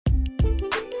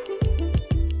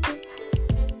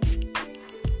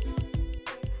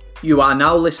You are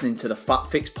now listening to the Fat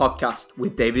Fix podcast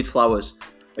with David Flowers,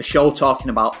 a show talking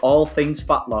about all things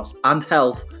fat loss and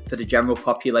health for the general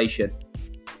population,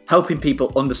 helping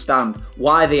people understand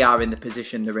why they are in the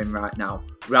position they're in right now,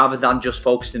 rather than just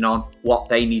focusing on what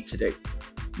they need to do.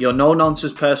 Your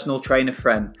no-nonsense personal trainer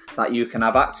friend that you can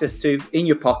have access to in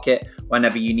your pocket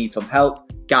whenever you need some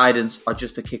help, guidance, or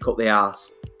just to kick up the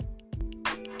arse.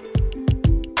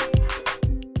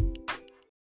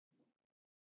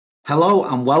 Hello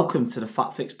and welcome to the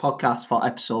Fat Fix podcast for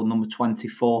episode number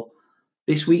 24.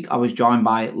 This week I was joined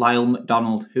by Lyle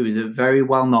McDonald, who is a very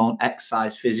well-known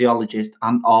exercise physiologist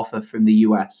and author from the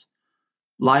US.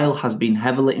 Lyle has been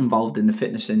heavily involved in the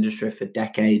fitness industry for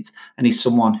decades and is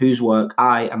someone whose work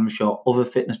I, and I'm sure other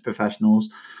fitness professionals,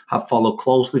 have followed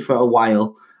closely for a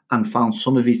while and found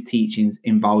some of his teachings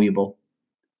invaluable.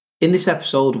 In this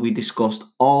episode, we discussed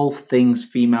all things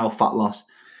female fat loss.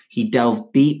 He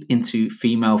delved deep into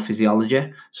female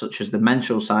physiology, such as the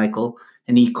menstrual cycle,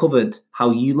 and he covered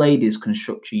how you ladies can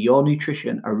structure your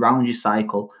nutrition around your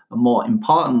cycle, and more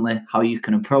importantly, how you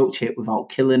can approach it without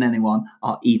killing anyone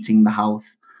or eating the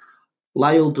house.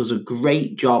 Lyle does a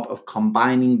great job of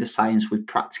combining the science with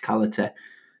practicality.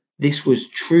 This was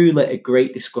truly a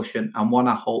great discussion and one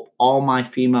I hope all my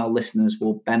female listeners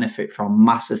will benefit from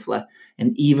massively,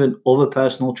 and even other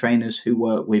personal trainers who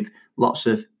work with lots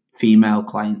of female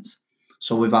clients.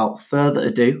 So without further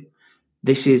ado,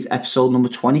 this is episode number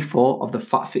 24 of the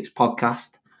Fat Fix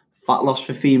podcast, Fat Loss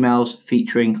for Females,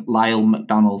 featuring Lyle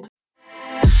McDonald.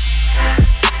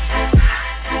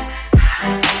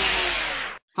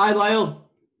 Hi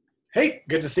Lyle. Hey,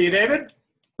 good to see you, David.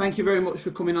 Thank you very much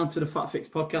for coming on to the Fat Fix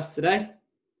podcast today.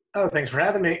 Oh, thanks for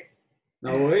having me.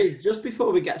 No worries. Just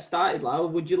before we get started, Lyle,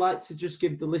 would you like to just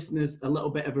give the listeners a little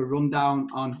bit of a rundown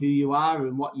on who you are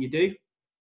and what you do?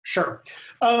 Sure.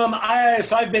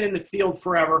 I've been in the field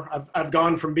forever. I've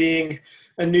gone from being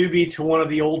a newbie to one of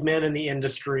the old men in the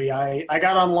industry. I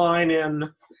got online in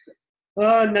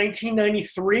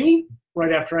 1993,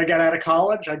 right after I got out of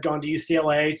college. I'd gone to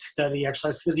UCLA to study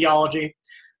exercise physiology.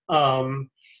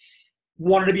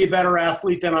 Wanted to be a better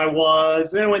athlete than I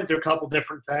was. And I went through a couple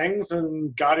different things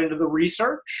and got into the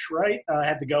research, right? I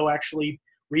had to go actually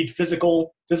read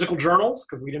physical journals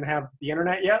because we didn't have the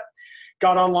internet yet.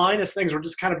 Got online as things were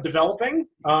just kind of developing.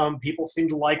 People seemed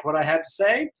to like what I had to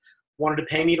say, wanted to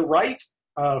pay me to write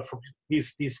for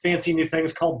these fancy new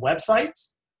things called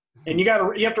websites. And you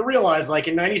have to realize, like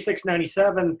in 96,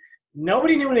 97,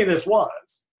 nobody knew any of this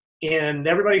was. And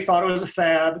everybody thought it was a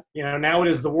fad. You know, now it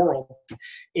is the world.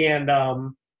 And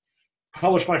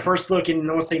published my first book in,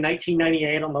 I want to say,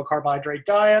 1998 on low carbohydrate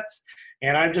diets.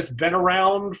 And I've just been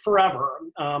around forever.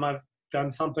 I've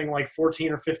done something like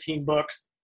 14 or 15 books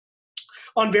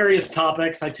on various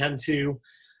topics. I tend to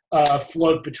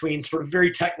float between sort of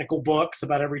very technical books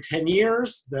about every 10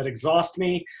 years that exhaust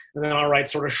me. And then I'll write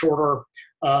sort of shorter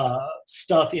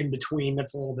stuff in between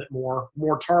that's a little bit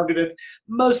more targeted,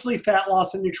 mostly fat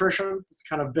loss and nutrition. It's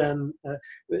kind of been,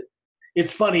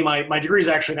 it's funny, my degree is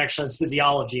actually in exercise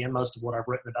physiology, and most of what I've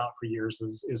written about for years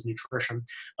is nutrition,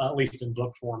 at least in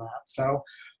book format. So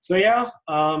yeah.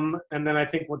 And then I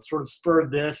think what sort of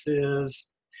spurred this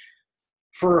is,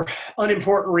 for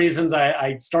unimportant reasons,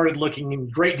 I started looking in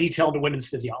great detail into women's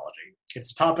physiology.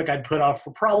 It's a topic I'd put off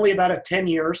for probably about 10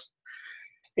 years.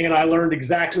 And I learned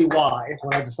exactly why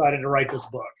when I decided to write this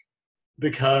book,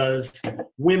 because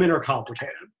women are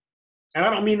complicated. And I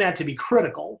don't mean that to be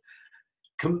critical.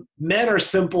 Men are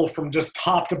simple from just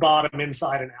top to bottom,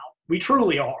 inside and out. We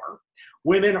truly are.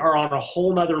 Women are on a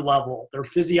whole nother level. Their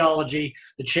physiology,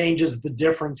 the changes, the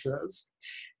differences.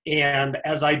 And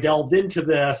as I delved into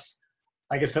this,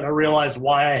 like I said, I realized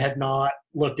why I had not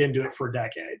looked into it for a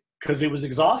decade, because it was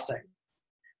exhausting.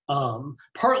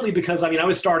 Partly because, I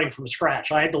was starting from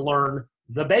scratch. I had to learn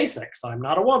the basics. I'm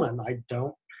not a woman.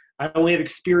 I only have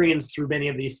experience through many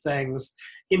of these things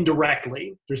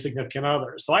indirectly through significant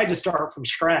others. So I had to start from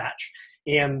scratch.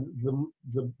 And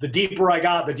the deeper I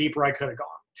got, the deeper I could have gone.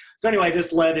 So anyway,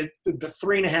 this led to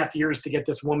 3.5 years to get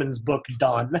this woman's book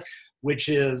done, which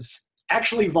is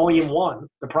actually volume 1.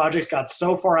 The project got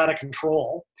so far out of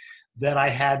control that I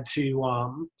had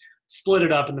to split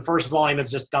it up. And the first volume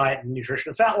is just diet and nutrition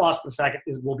and fat loss. The second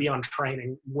will be on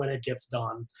training when it gets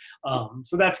done.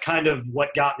 So that's kind of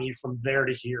what got me from there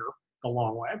to here a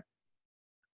long way.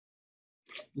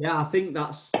 Yeah, I think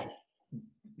that's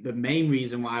the main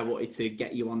reason why I wanted to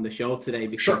get you on the show today,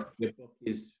 because Sure. The book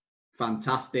is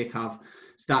fantastic. I've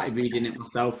started reading it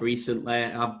myself recently.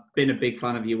 I've been a big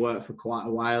fan of your work for quite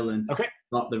a while, and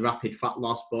got the Rapid Fat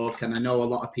Loss book. And I know a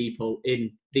lot of people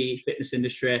in the fitness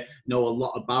industry know a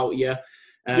lot about you.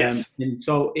 Yes. And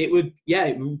so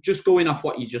just going off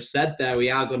what you just said there,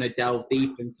 we are going to delve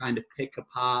deep and kind of pick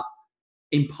apart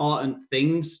important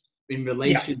things in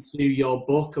relation to your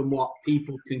book and what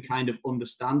people can kind of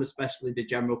understand, especially the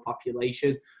general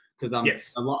population, because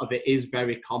a lot of it is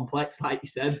very complex, like you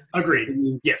said. Agreed.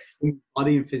 Yes.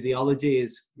 Body and physiology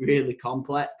is really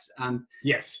complex. And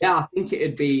yes. Yeah, I think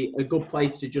it'd be a good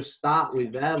place to just start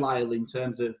with there, Lyle, in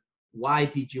terms of why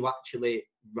did you actually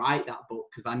write that book?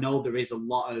 Because I know there is a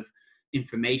lot of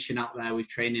information out there with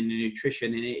training and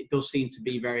nutrition, and it does seem to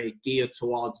be very geared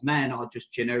towards men or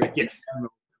just generic in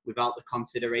general, without the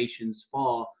considerations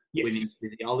for women's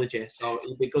physiology. So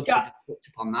it'd be good to just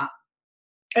touch upon that.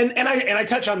 And I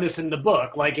touch on this in the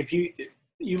book. Like if you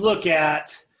look at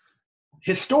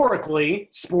historically,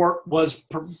 sport was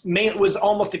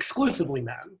almost exclusively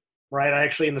men, right? I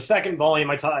actually, in the second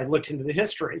volume, I looked into the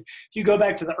history. If you go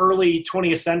back to the early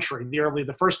 20th century,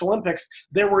 the first Olympics,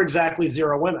 there were exactly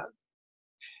 0 women.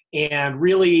 And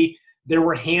really, there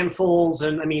were handfuls,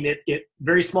 and I mean, it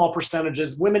very small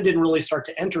percentages. Women didn't really start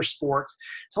to enter sports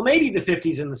until maybe the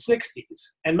 50s and the 60s.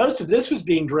 And most of this was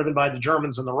being driven by the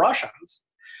Germans and the Russians,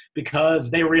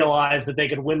 because they realized that they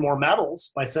could win more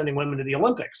medals by sending women to the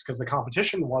Olympics because the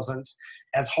competition wasn't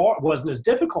as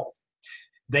difficult.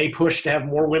 They pushed to have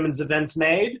more women's events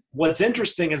made. What's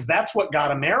interesting is that's what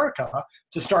got America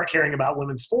to start caring about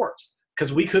women's sports,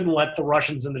 because we couldn't let the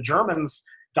Russians and the Germans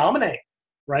dominate,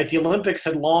 right? The Olympics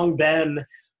had long been,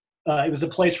 it was a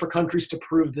place for countries to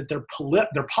prove that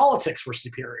their politics were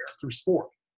superior through sport,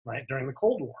 right, during the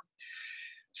Cold War.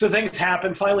 So things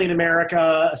happened. Finally, in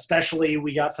America, especially,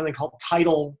 we got something called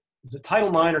Title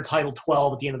IX or Title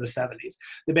 12 at the end of the 70s.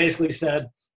 They basically said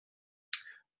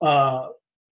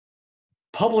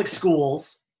public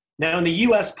schools. Now, in the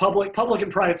U.S., public and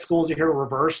private schools, you hear it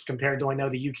reversed compared to, I know,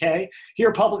 the U.K.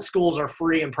 Here, public schools are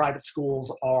free and private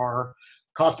schools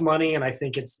cost money, and I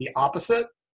think it's the opposite.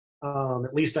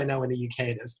 At least I know in the UK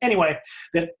it is. Anyway,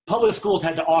 that public schools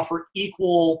had to offer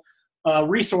equal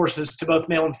resources to both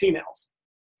male and females.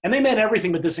 And they meant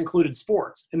everything, but this included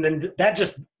sports. And then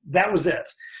that was it.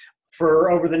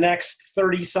 For over the next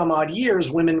 30 some odd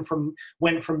years, women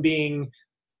went from being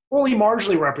only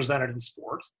marginally represented in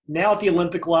sport. Now at the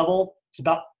Olympic level, it's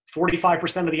about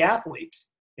 45% of the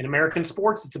athletes. In American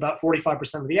sports, it's about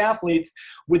 45% of the athletes,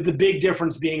 with the big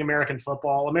difference being American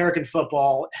football. American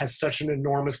football has such an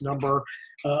enormous number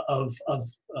of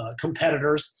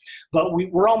competitors, but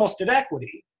we're almost at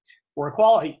equity or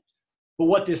equality. But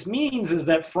what this means is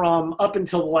that from up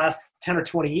until the last 10 or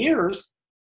 20 years,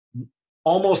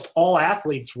 almost all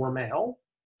athletes were male.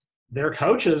 Their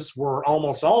coaches were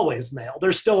almost always male.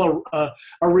 There's still a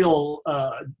real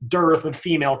dearth of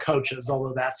female coaches,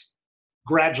 although that's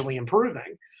gradually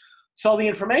improving. So the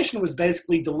information was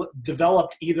basically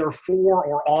developed either for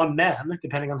or on men,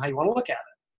 depending on how you want to look at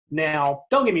it. Now,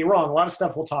 don't get me wrong, a lot of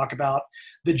stuff we'll talk about,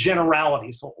 the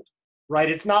generalities hold, right?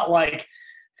 It's not like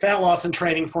fat loss and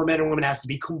training for men and women has to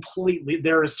be completely,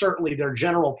 there is certainly their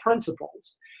general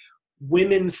principles.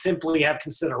 Women simply have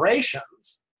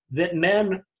considerations that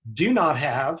men do not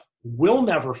have, will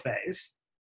never face.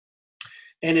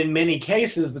 And in many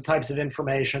cases, the types of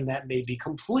information that may be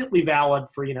completely valid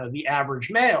for, the average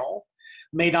male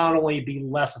may not only be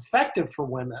less effective for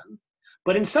women,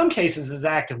 but in some cases is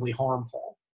actively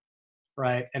harmful,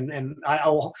 right? And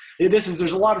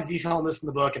there's a lot of detail on this in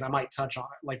the book, and I might touch on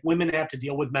it. Like, women have to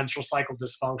deal with menstrual cycle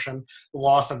dysfunction, the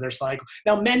loss of their cycle.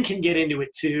 Now, men can get into it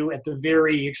too at the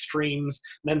very extremes,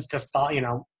 men's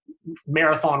testosterone,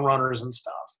 marathon runners and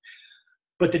stuff.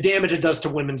 But the damage it does to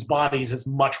women's bodies is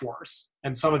much worse,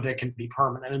 and some of it can be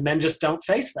permanent, and men just don't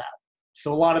face that.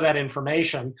 So a lot of that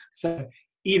information is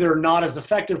either not as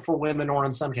effective for women or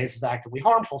in some cases actively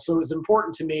harmful. So it was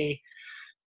important to me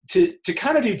to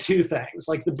kind of do two things.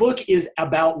 Like, the book is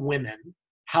about women.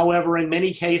 However, in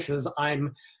many cases,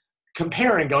 I'm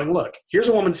comparing, going, look, here's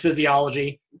a woman's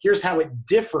physiology. Here's how it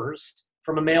differs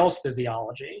from a male's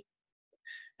physiology.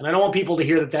 And I don't want people to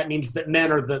hear that means that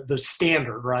men are the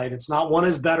standard, right? It's not one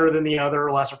is better than the other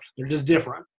or lesser. They're just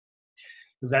different,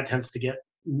 because that tends to get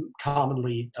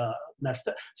commonly messed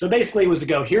up. So basically it was to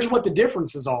go, here's what the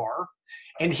differences are,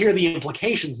 and here are the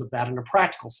implications of that in a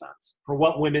practical sense for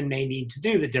what women may need to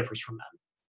do that differs from men.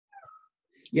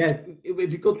 Yeah, it would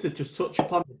be good to just touch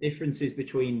upon the differences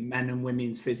between men and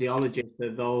women's physiology for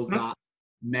those that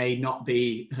may not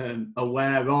be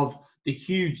aware of the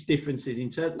huge differences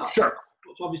in terms of Sure.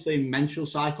 Obviously menstrual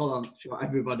cycle. I'm sure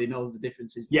everybody knows the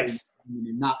differences between women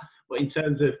in that, but in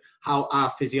terms of how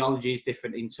our physiology is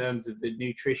different in terms of the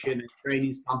nutrition and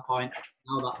training standpoint,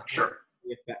 how that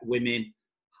affect women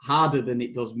harder than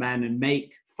it does men and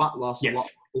make fat loss a lot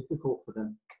more difficult for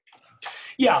them.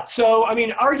 Yeah. So, I mean,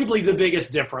 arguably the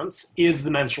biggest difference is the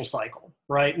menstrual cycle,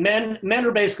 right? Men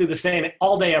are basically the same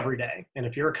all day, every day. And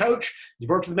if you're a coach,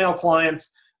 you've worked with male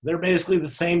clients, they're basically the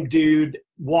same dude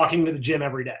walking to the gym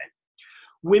every day.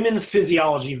 Women's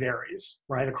physiology varies,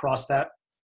 right, across that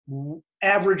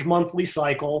average monthly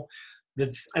cycle.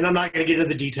 And I'm not going to get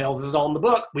into the details. This is all in the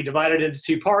book. We divide it into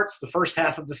two parts. The first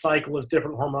half of the cycle is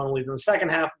different hormonally than the second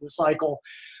half of the cycle.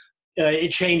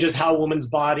 It changes how a woman's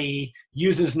body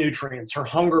uses nutrients, her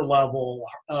hunger level,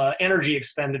 energy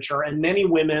expenditure, and many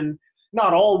women,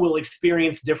 not all, will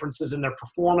experience differences in their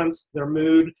performance, their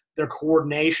mood, their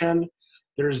coordination.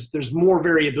 There's more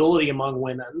variability among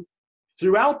women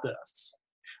throughout this,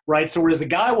 right? So whereas a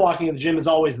guy walking in the gym is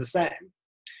always the same,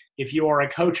 if you are a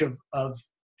coach of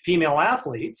female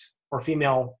athletes or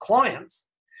female clients,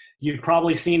 you've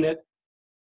probably seen that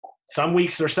some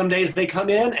weeks or some days they come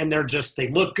in and they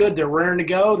look good, they're raring to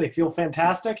go, they feel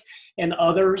fantastic, and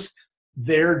others,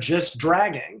 they're just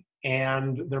dragging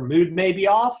and their mood may be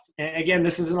off. And again,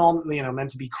 this isn't all meant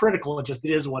to be critical, it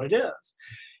is what it is.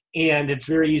 And it's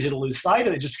very easy to lose sight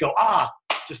of it, just go,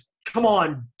 just come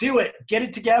on, do it, get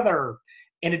it together.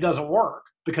 And it doesn't work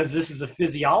because this is a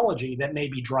physiology that may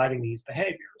be driving these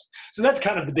behaviors. So that's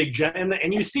kind of the big,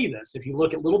 and you see this if you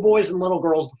look at little boys and little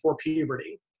girls before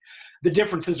puberty. The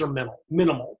differences are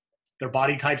minimal. Their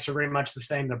body types are very much the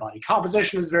same. Their body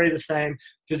composition is very the same.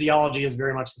 Physiology is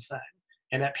very much the same.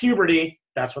 And at puberty,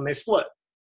 that's when they split.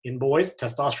 In boys,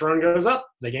 testosterone goes up.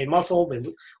 They gain muscle. They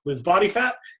lose body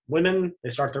fat. Women, they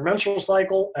start their menstrual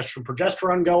cycle. Estrogen,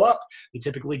 progesterone go up. They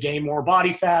typically gain more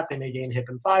body fat. They may gain hip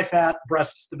and thigh fat.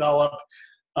 Breasts develop.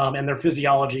 And their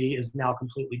physiology is now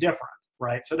completely different,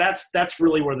 right? So that's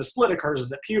really where the split occurs,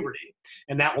 is at puberty.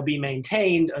 And that will be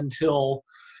maintained until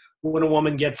when a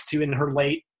woman gets to in her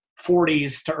late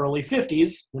 40s to early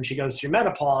 50s, when she goes through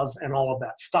menopause and all of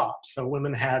that stops. So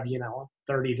women have,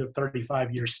 30 to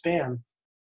 35 year span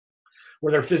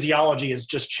where their physiology is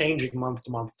just changing month to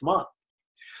month to month.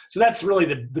 So that's really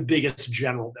the biggest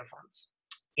general difference.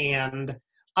 And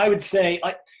I would say,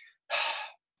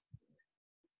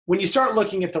 when you start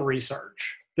looking at the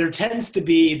research, there tends to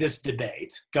be this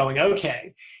debate going,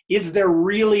 okay, is there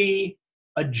really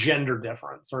a gender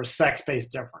difference or a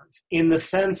sex-based difference in the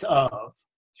sense of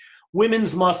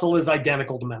women's muscle is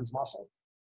identical to men's muscle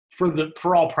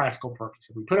for all practical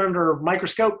purposes? We put it under a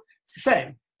microscope, it's the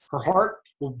same. Her heart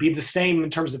will be the same in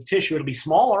terms of tissue. It'll be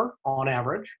smaller on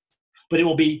average, but it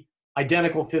will be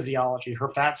identical physiology. Her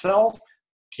fat cells,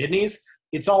 kidneys,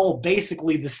 it's all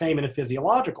basically the same in a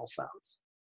physiological sense.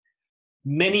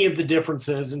 Many of the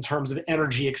differences in terms of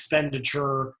energy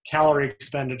expenditure, calorie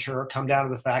expenditure, come down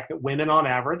to the fact that women on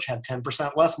average have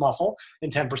 10% less muscle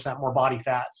and 10% more body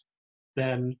fat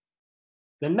than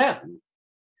men.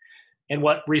 And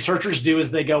what researchers do is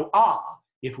they go,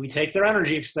 if we take their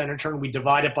energy expenditure and we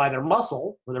divide it by their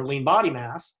muscle or their lean body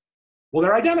mass, well,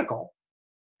 they're identical.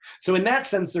 So in that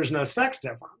sense, there's no sex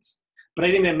difference. But I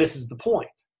think that misses the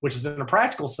point, which is in a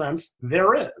practical sense,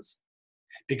 there is.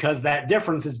 Because that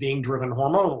difference is being driven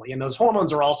hormonally. And those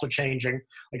hormones are also changing,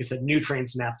 like I said,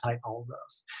 nutrients and appetite and all of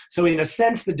those. So in a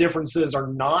sense, the differences are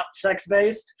not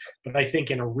sex-based, but I think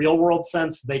in a real-world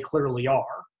sense, they clearly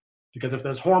are. Because if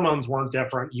those hormones weren't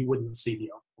different, you wouldn't see the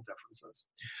differences.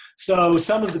 So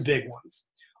some of the big ones.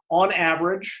 On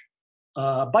average,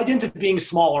 by dint of being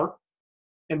smaller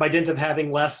and by dint of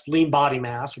having less lean body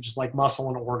mass, which is like muscle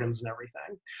and organs and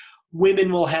everything,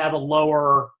 women will have a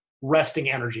lower resting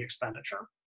energy expenditure,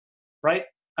 right?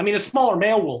 I mean, a smaller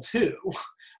male will too,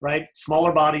 right?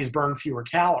 Smaller bodies burn fewer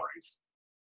calories.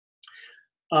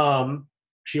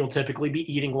 She'll typically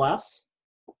be eating less.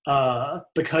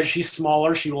 Because she's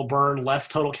smaller, she will burn less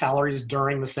total calories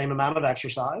during the same amount of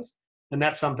exercise. And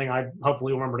that's something I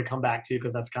hopefully remember to come back to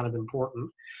because that's kind of important.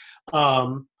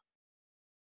 But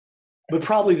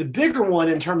probably the bigger one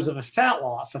in terms of a fat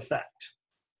loss effect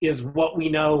is what we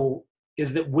know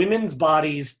is that women's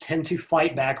bodies tend to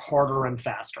fight back harder and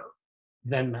faster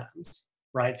than men's,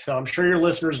 right? So I'm sure your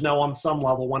listeners know on some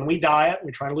level, when we diet,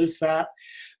 we try to lose fat,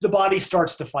 the body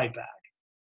starts to fight back.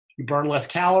 You burn less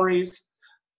calories,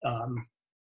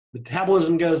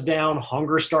 metabolism goes down,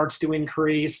 hunger starts to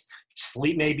increase,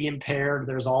 sleep may be impaired.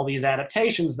 There's all these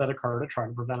adaptations that occur to try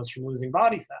to prevent us from losing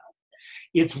body fat.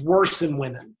 It's worse in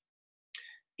women.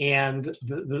 And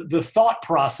the thought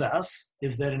process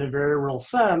is that in a very real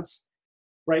sense,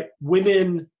 right,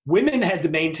 women had to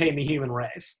maintain the human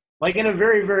race. Like in a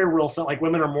very, very real sense, like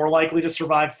women are more likely to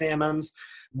survive famines,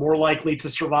 more likely to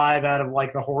survive out of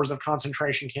like the horrors of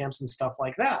concentration camps and stuff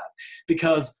like that.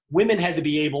 Because women had to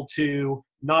be able to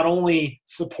not only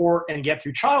support and get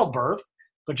through childbirth,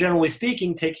 but generally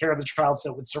speaking, take care of the child so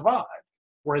it would survive.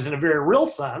 Whereas in a very real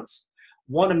sense,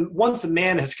 once a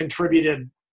man has contributed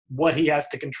what he has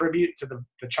to contribute to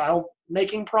the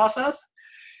child-making process,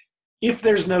 if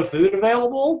there's no food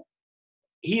available,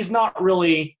 he's not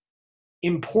really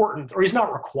important, or he's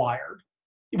not required.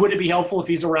 Would it be helpful if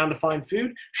he's around to find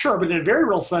food? Sure, but in a very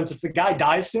real sense, if the guy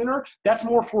dies sooner, that's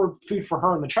more for food for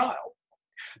her and the child.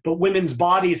 But women's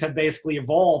bodies have basically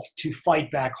evolved to fight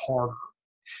back harder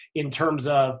in terms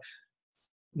of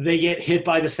they get hit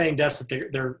by the same deaths that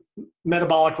their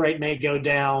metabolic rate may go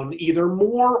down either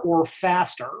more or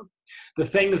faster. The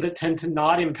things that tend to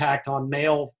not impact on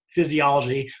male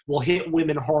physiology will hit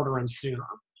women harder and sooner.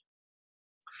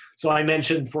 So I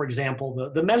mentioned, for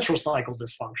example, the menstrual cycle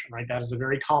dysfunction, right? That is a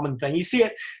very common thing. You see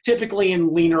it typically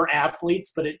in leaner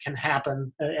athletes, but it can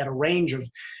happen at a range of,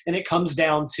 and it comes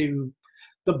down to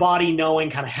the body knowing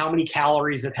kind of how many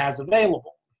calories it has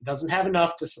available. If it doesn't have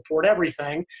enough to support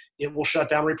everything, it will shut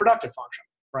down reproductive function,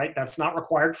 right? That's not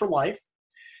required for life.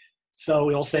 So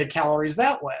it'll save calories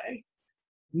that way.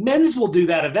 Men's will do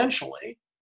that eventually,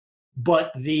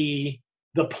 but the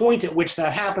point at which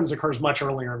that happens occurs much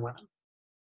earlier in women.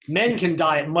 Men can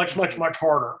diet much, much, much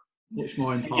harder. Much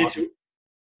more important.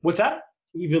 What's that?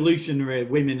 Evolutionary,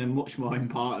 women are much more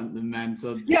important than men.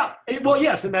 So yeah,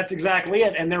 yes, and that's exactly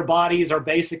it. And their bodies are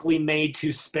basically made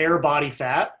to spare body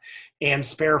fat and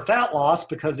spare fat loss,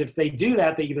 because if they do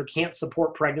that, they either can't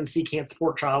support pregnancy, can't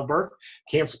support childbirth,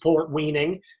 can't support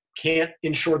weaning, can't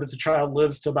ensure that the child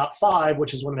lives to about 5,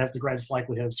 which is when it has the greatest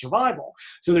likelihood of survival.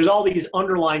 So there's all these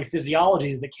underlying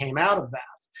physiologies that came out of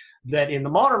that in the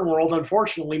modern world,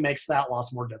 unfortunately, makes fat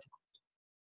loss more difficult.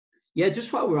 Yeah,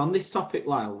 just while we're on this topic,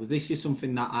 Lyle, because this is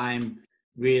something that I'm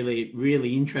really,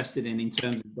 really interested in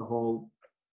terms of the whole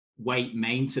weight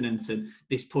maintenance and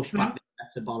this pushback,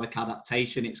 metabolic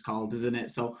adaptation, it's called, isn't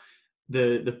it? So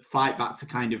the fight back to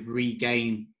kind of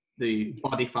regain the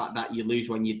body fat that you lose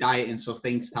when you diet, and so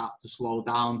things start to slow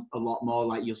down a lot more,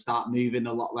 like you'll start moving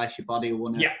a lot less, your body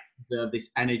will want to preserve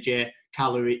this energy,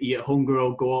 your hunger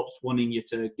will go up, wanting you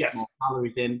to get more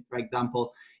calories in, for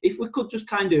example. If we could just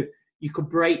kind of, you could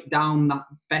break down that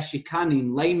best you can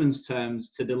in layman's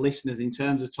terms to the listeners in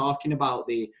terms of talking about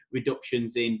the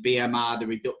reductions in BMR, the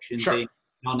reductions in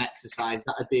non-exercise,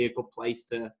 that would be a good place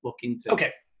to look into.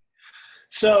 Okay.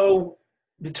 So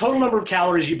the total number of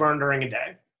calories you burn during a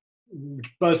day,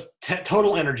 both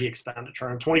total energy expenditure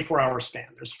in a 24-hour span,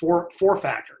 there's four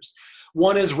factors.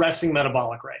 One is resting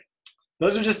metabolic rate.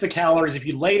 Those are just the calories. If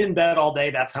you laid in bed all day,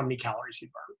 that's how many calories you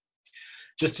burn,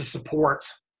 just to support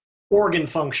organ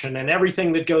function and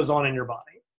everything that goes on in your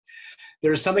body.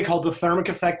 There's something called the thermic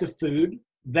effect of food.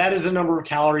 That is the number of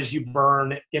calories you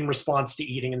burn in response to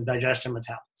eating and digestion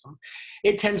metabolism.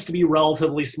 It tends to be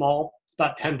relatively small. It's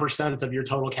about 10% of your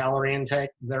total calorie intake,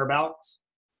 thereabouts.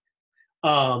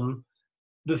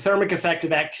 The thermic effect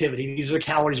of activity, these are the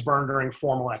calories burned during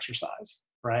formal exercise,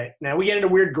 right? Now, we get into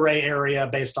weird gray area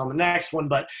based on the next one,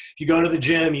 but if you go to the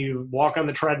gym, you walk on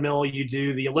the treadmill, you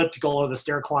do the elliptical or the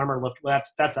stair climber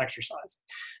lift, that's exercise.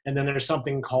 And then there's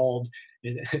something called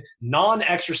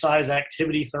non-exercise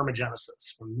activity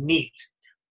thermogenesis, or NEAT.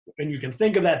 And you can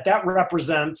think of that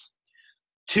represents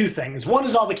two things. One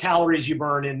is all the calories you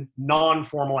burn in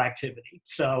non-formal activity.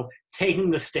 So taking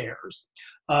the stairs,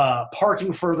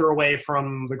 parking further away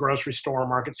from the grocery store or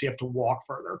market so you have to walk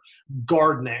further,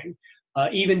 gardening,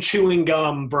 even chewing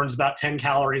gum burns about 10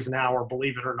 calories an hour,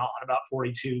 believe it or not, about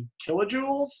 42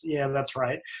 kilojoules. Yeah, that's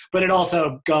right. But it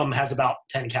also, gum has about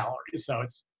 10 calories, so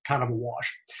it's kind of a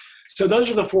wash. So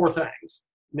those are the four things.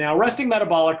 Now, resting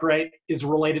metabolic rate is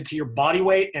related to your body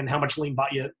weight and how much lean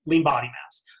body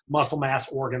mass, muscle mass,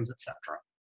 organs,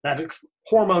 etc.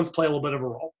 Hormones play a little bit of a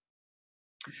role.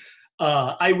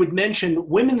 I would mention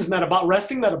women's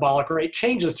resting metabolic rate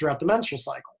changes throughout the menstrual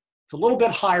cycle. It's a little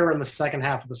bit higher in the second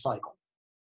half of the cycle.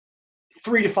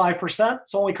 3 to 5%,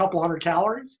 it's only a couple hundred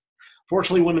calories.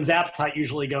 Fortunately, women's appetite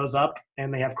usually goes up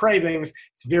and they have cravings.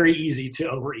 It's very easy to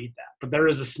overeat that. But there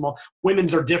is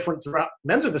women's are different throughout.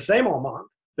 Men's are the same all month.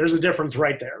 There's a difference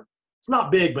right there. It's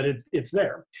not big, but it's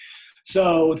there.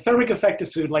 So thermic effect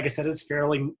of food, like I said, is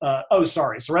fairly,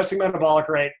 So resting metabolic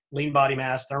rate, lean body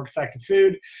mass, thermic effect of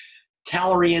food,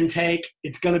 calorie intake,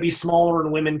 it's going to be smaller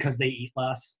in women because they eat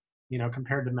less,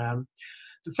 compared to men.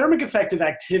 The thermic effect of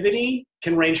activity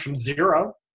can range from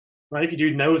 0, right? If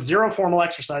you do zero formal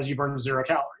exercise, you burn 0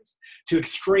 calories, to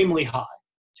extremely high.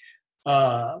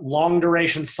 Long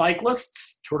duration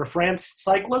cyclists, Tour de France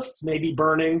cyclists, may be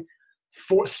burning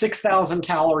 6,000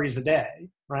 calories a day,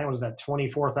 right? What is that?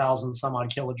 24,000 some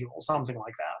odd kilojoules, something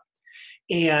like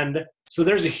that. And so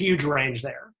there's a huge range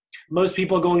there. Most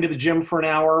people going to the gym for an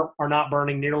hour are not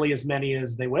burning nearly as many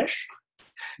as they wish.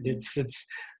 It's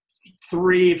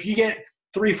if you get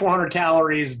 400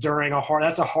 calories during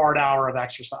that's a hard hour of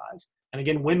exercise. And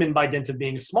again, women, by dint of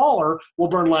being smaller, will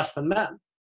burn less than men.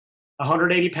 A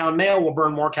 180-pound male will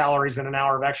burn more calories in an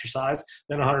hour of exercise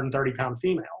than a 130-pound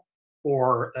female,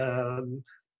 or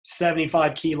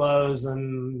 75 kilos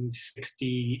and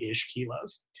 60-ish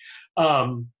kilos.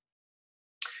 And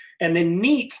then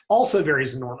NEAT also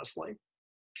varies enormously.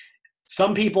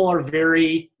 Some people have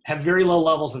very low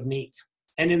levels of NEAT.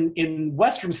 And in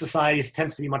Western societies, it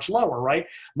tends to be much lower, right?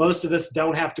 Most of us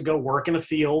don't have to go work in a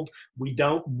field. We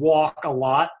don't walk a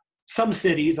lot. Some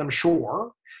cities, I'm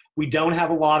sure, we don't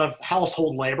have a lot of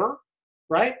household labor,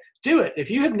 right? Do it. If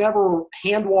you have never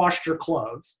hand washed your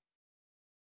clothes,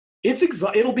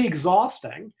 it'll be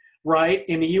exhausting, right?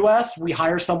 In the U.S., we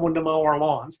hire someone to mow our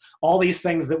lawns. All these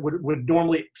things that would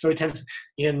normally, so it tends,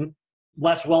 in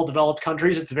less well-developed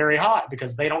countries, it's very high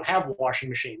because they don't have washing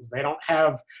machines. They don't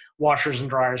have washers and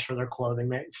dryers for their clothing.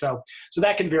 So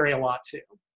that can vary a lot too.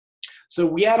 So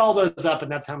we add all those up,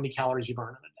 and that's how many calories you burn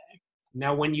in a day.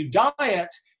 Now, when you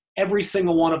diet, every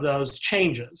single one of those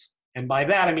changes. And by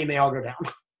that, I mean they all go down.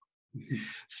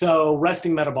 So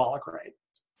resting metabolic rate.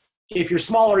 If you're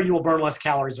smaller, you will burn less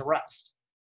calories at rest.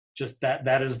 Just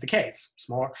that is the case.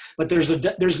 Smaller. But there's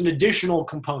an additional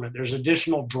component. There's an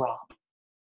additional drop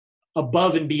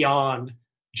above and beyond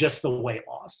just the weight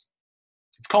loss.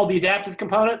 It's called the adaptive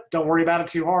component. Don't worry about it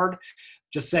too hard.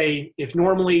 Just say if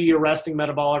normally your resting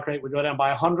metabolic rate would go down by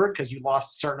 100 because you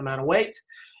lost a certain amount of weight,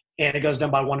 and it goes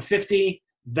down by 150,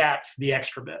 that's the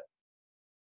extra bit.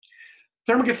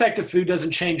 Thermic effect of food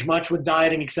doesn't change much with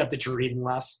dieting except that you're eating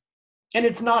less. And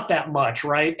it's not that much,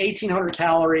 right? 1,800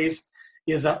 calories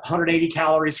is 180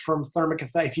 calories from thermic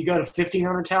effect. If you go to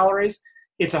 1,500 calories,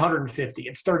 it's 150.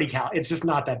 It's 30 calories. It's just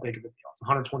not that big of a deal. It's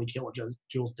 120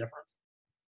 kilojoules difference.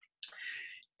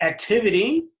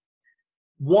 Activity,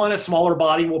 a smaller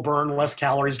body will burn less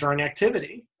calories during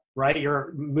activity, right?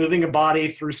 You're moving a body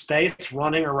through space,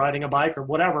 running or riding a bike or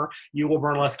whatever, you will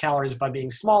burn less calories by being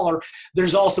smaller.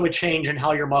 There's also a change in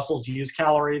how your muscles use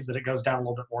calories, that it goes down a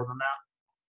little bit more than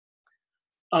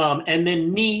that. And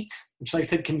then NEAT, which like I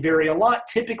said can vary a lot.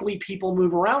 Typically people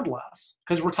move around less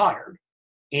because we're tired.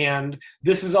 And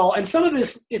this is all, and some of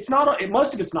this,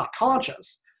 most of it's not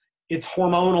conscious. It's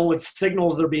hormonal, it's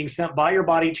signals that are being sent by your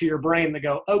body to your brain that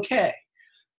go, okay,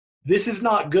 this is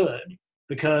not good,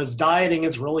 because dieting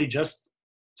is really just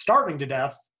starving to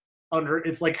death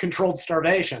it's like controlled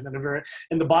starvation.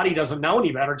 And the body doesn't know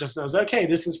any better, just knows, okay,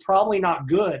 this is probably not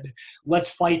good.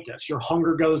 Let's fight this. Your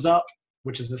hunger goes up,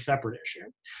 which is a separate issue.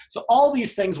 So all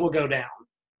these things will go down.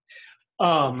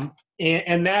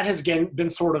 And that has been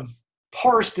sort of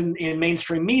parsed in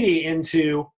mainstream media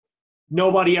into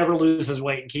nobody ever loses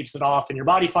weight and keeps it off, and your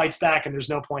body fights back and there's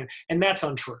no point. And that's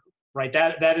untrue, right?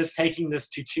 That is taking this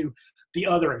to the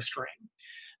other extreme.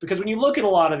 Because when you look at a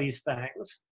lot of these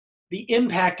things, the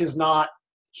impact is not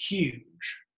huge,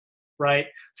 right?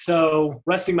 So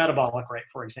resting metabolic rate,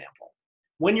 for example,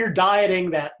 when you're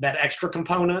dieting, that extra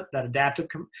component, that adaptive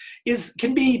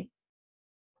can be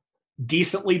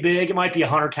decently big. It might be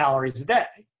 100 calories a day.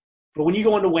 But when you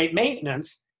go into weight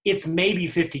maintenance, it's maybe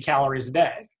 50 calories a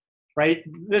day, right?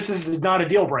 This is not a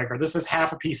deal breaker. This is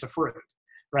half a piece of fruit,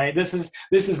 right? This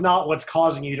is not what's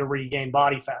causing you to regain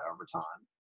body fat over time.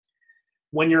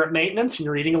 When you're at maintenance and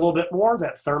you're eating a little bit more,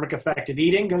 that thermic effect of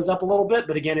eating goes up a little bit,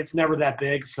 but again, it's never that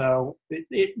big, so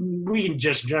we can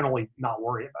just generally not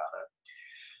worry about it.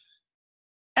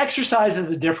 Exercise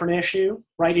is a different issue,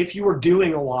 right? If you were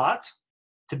doing a lot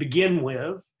to begin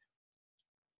with,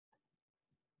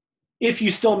 if you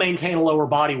still maintain a lower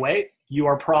body weight,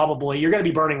 you're going to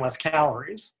be burning less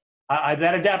calories.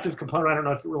 That adaptive component, I don't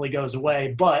know if it really goes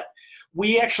away, but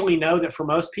we actually know that for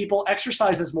most people,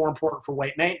 exercise is more important for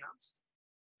weight maintenance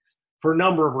for a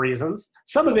number of reasons.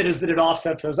 Some of it is that it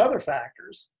offsets those other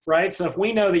factors, right? So if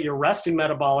we know that your resting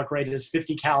metabolic rate is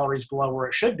 50 calories below where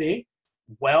it should be,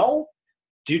 well,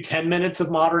 do 10 minutes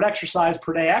of moderate exercise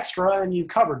per day extra and you've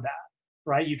covered that,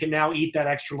 right? You can now eat that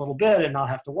extra little bit and not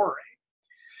have to worry.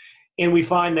 And we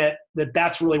find that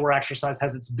that's really where exercise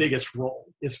has its biggest role,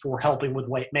 is for helping with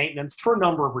weight maintenance for a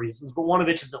number of reasons. But one of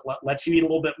it is it lets you eat a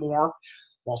little bit more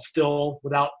while still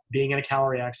without being in a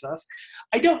calorie excess.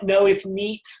 I don't know if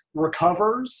NEAT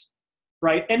recovers,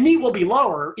 right? And NEAT will be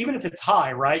lower, even if it's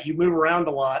high, right? You move around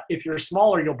a lot. If you're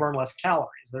smaller, you'll burn less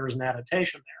calories. There's an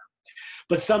adaptation there.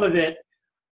 But some of it,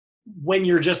 when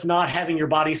you're just not having your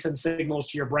body send signals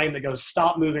to your brain that goes,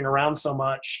 stop moving around so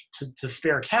much to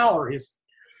spare calories,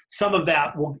 some of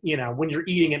that will, when you're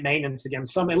eating at maintenance again,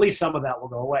 at least some of that will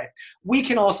go away. We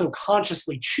can also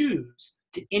consciously choose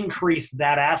to increase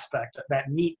that aspect, that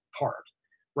NEAT part,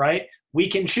 right? We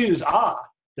can choose,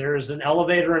 There's an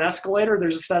elevator and escalator.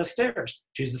 There's a set of stairs.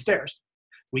 Choose the stairs.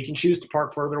 We can choose to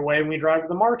park further away when we drive to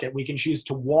the market. We can choose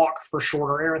to walk for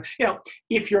shorter errands,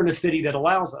 if you're in a city that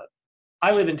allows it.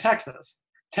 I live in Texas.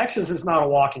 Texas is not a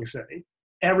walking city.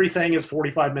 Everything is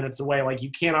 45 minutes away. Like,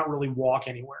 you cannot really walk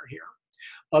anywhere here.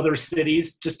 Other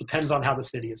cities, just depends on how the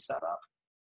city is set up.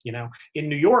 In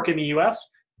New York, in the US,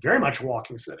 very much a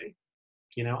walking city.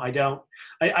 A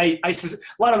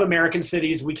lot of American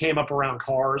cities, we came up around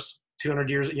cars 200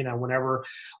 years, whenever.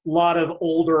 A lot of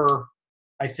older,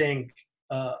 I think,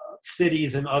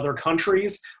 cities in other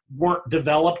countries weren't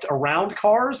developed around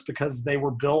cars because they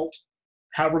were built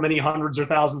however many hundreds or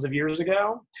thousands of years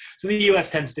ago. So the U.S.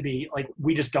 tends to be like,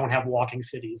 we just don't have walking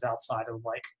cities outside of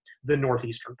like the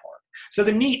northeastern part. So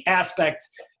the NEAT aspect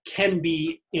can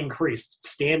be increased.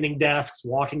 Standing desks,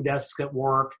 walking desks at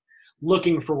work,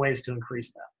 looking for ways to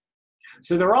increase that.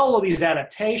 So there are all of these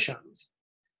adaptations,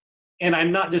 and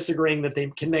I'm not disagreeing that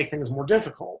they can make things more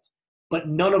difficult, but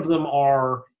none of them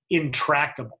are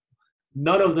intractable.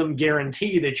 None of them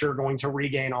guarantee that you're going to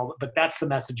regain all, but that's the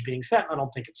message being sent. I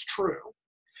don't think it's true.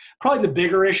 Probably the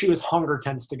bigger issue is hunger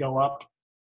tends to go up.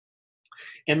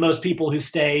 And most people who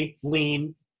stay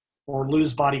lean or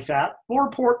lose body fat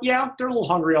or poor, they're a little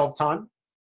hungry all the time.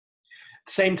 At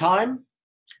the same time,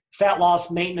 fat loss,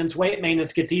 maintenance, weight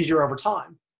maintenance gets easier over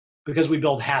time because we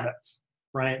build habits,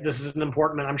 right? This is an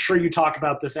important, and I'm sure you talk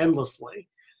about this endlessly.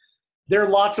 There are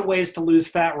lots of ways to lose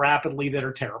fat rapidly that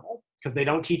are terrible because they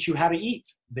don't teach you how to eat.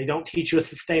 They don't teach you a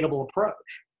sustainable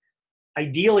approach.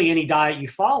 Ideally, any diet you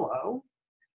follow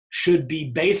should be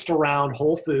based around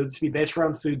whole foods, be based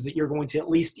around foods that you're going to at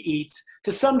least eat to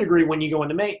some degree when you go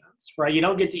into maintenance, right? You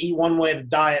don't get to eat one way of the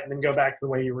diet and then go back to the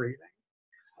way you were eating.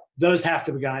 Those have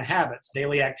to become habits.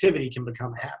 Daily activity can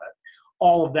become a habit.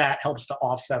 All of that helps to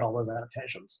offset all those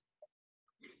adaptations.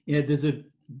 Yeah, there's a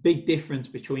big difference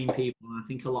between people. I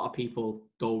think a lot of people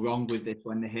go wrong with this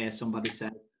when they hear somebody say,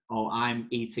 oh, I'm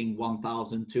eating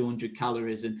 1,200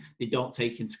 calories, and they don't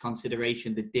take into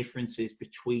consideration the differences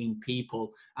between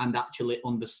people and actually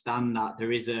understand that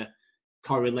there is a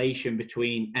correlation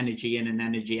between energy in and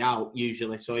energy out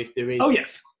usually. So if there is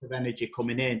of energy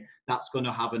coming in, that's going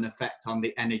to have an effect on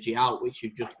the energy out, which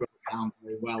you've just broke down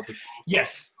very well.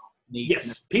 Yes.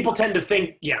 People tend to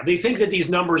think, they think that these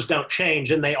numbers don't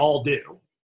change, and they all do,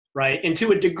 right? And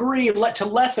to a degree, to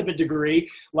less of a degree,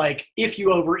 like if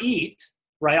you overeat,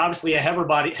 right? Obviously, a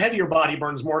heavier body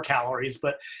burns more calories,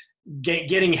 but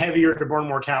getting heavier to burn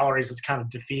more calories is kind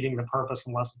of defeating the purpose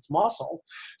unless it's muscle.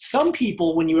 Some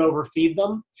people, when you overfeed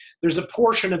them, there's a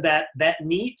portion of that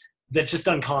NEAT that's just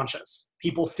unconscious.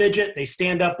 People fidget, they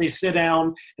stand up, they sit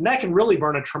down, and that can really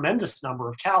burn a tremendous number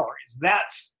of calories.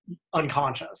 That's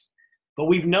unconscious. But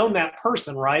we've known that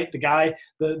person, right? The guy,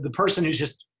 the person who's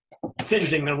just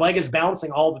fidgeting, their leg is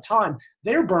bouncing all the time,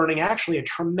 they're burning actually a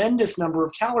tremendous number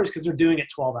of calories because they're doing it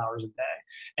 12 hours a day.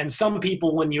 And some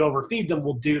people, when you overfeed them,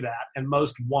 will do that, and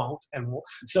most won't. And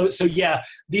so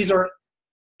these are,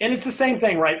 and it's the same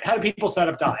thing, right? How do people set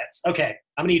up diets? Okay,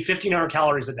 I'm gonna eat 1,500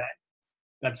 calories a day.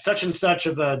 That's such and such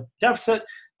of a deficit.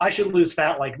 I should lose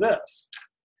fat like this.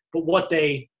 But what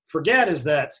they forget is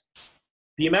that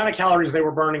the amount of calories they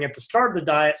were burning at the start of the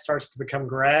diet starts to become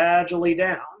gradually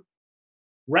down.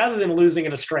 Rather than losing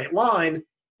in a straight line,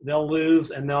 they'll lose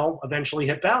and they'll eventually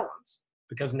hit balance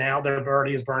because now their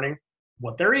body is burning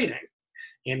what they're eating.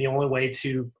 And the only way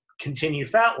to continue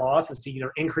fat loss is to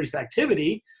either increase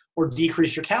activity or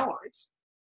decrease your calories.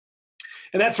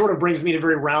 And that sort of brings me to a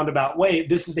very roundabout way.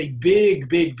 This is a big,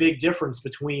 big, big difference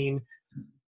between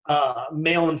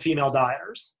male and female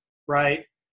dieters, right?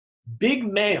 Big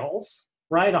males,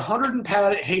 right?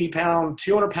 180 pound,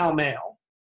 200 pound male,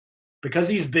 because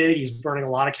he's big, he's burning a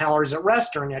lot of calories at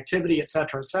rest during activity, et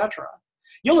cetera, et cetera.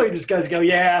 You'll look at these guys go,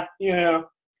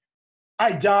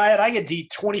 I diet, I get to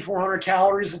eat 2,400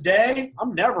 calories a day.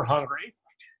 I'm never hungry.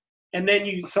 And then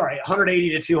 180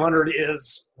 to 200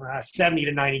 is 70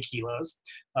 to 90 kilos.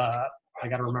 I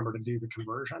got to remember to do the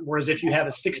conversion. Whereas if you have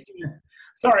a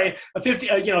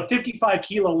 55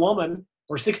 kilo woman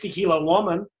or 60 kilo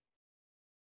woman,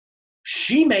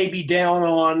 she may be down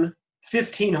on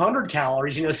 1,500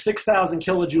 calories, 6,000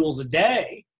 kilojoules a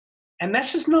day. And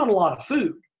that's just not a lot of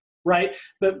food, right?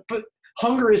 But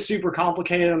hunger is super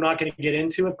complicated. I'm not going to get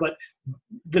into it, but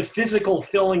the physical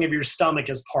filling of your stomach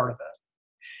is part of it.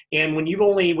 And when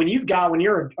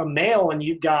you're a male and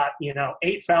you've got,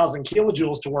 8,000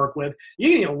 kilojoules to work with, you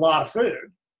can eat a lot of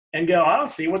food and go, I don't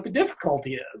see what the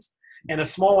difficulty is. And a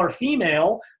smaller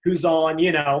female who's on,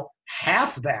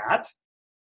 half that,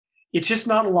 it's just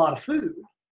not a lot of food.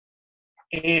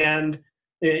 And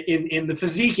in the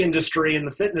physique industry, in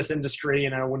the fitness industry,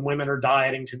 when women are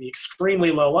dieting to the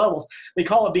extremely low levels, they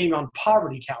call it being on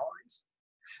poverty calories.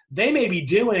 They may be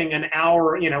doing an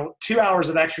hour, 2 hours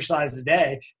of exercise a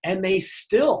day, and they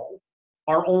still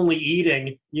are only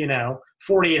eating,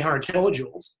 4,800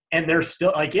 kilojoules, and they're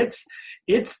still like,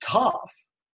 it's tough.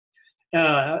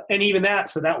 And even that,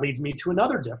 so that leads me to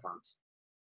another difference.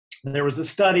 There was a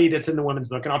study that's in the women's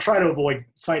book, and I'll try to avoid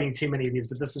citing too many of these,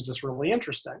 but this is just really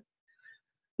interesting.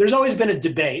 There's always been a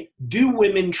debate, do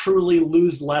women truly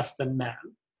lose less than men?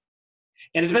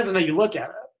 And it depends on how you look at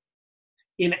it.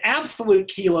 In absolute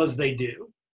kilos, they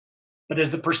do. But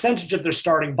as a percentage of their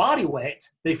starting body weight,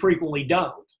 they frequently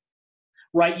don't.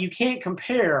 Right? You can't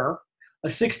compare a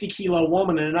 60-kilo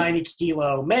woman and a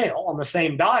 90-kilo male on the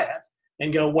same diet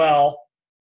and go, well,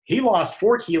 he lost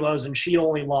 4 kilos and she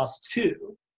only lost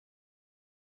 2.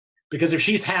 Because if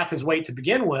she's half his weight to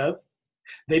begin with,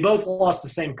 they both lost the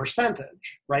same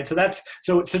percentage, right? So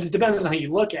it depends on how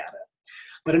you look at it.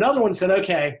 But another one said,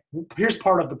 okay, here's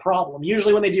part of the problem.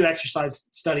 Usually when they do exercise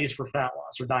studies for fat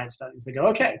loss or diet studies, they go,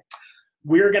 okay,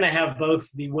 we're going to have both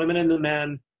the women and the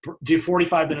men do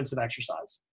 45 minutes of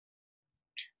exercise.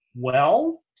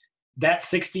 Well, that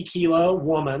 60-kilo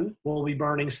woman will be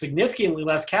burning significantly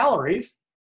less calories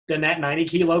than that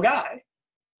 90-kilo guy.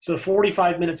 So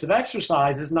 45 minutes of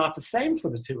exercise is not the same for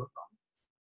the two of them.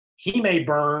 He may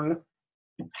burn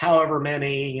however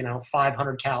many,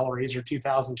 500 calories or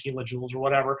 2,000 kilojoules or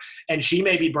whatever, and she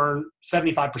may be burned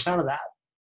 75% of that.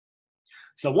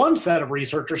 So one set of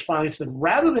researchers finally said,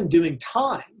 rather than doing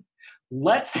time,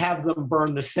 let's have them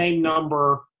burn the same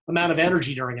amount of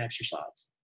energy during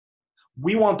exercise.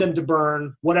 We want them to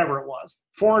burn whatever it was,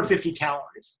 450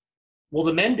 calories. Well,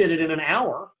 the men did it in an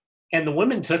hour, and the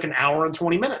women took an hour and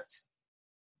 20 minutes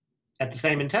at the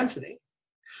same intensity.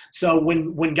 So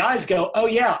when guys go, oh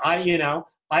yeah, I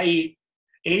eat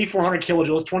 8,400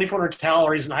 kilojoules, 2,400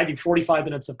 calories, and I do 45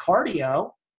 minutes of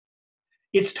cardio,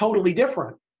 it's totally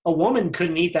different. A woman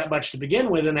couldn't eat that much to begin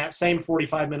with, and that same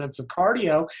 45 minutes of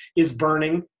cardio is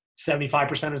burning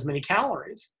 75% as many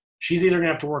calories. She's either going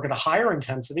to have to work at a higher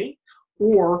intensity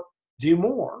or do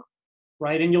more,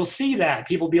 right? And you'll see that.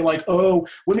 People be like, oh,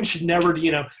 women should never,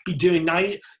 be doing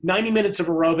 90 minutes of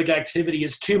aerobic activity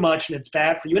is too much and it's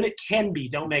bad for you. And it can be,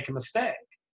 don't make a mistake.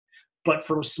 But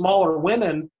for smaller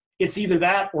women, it's either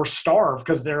that or starve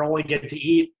because they only get to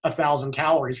eat 1,000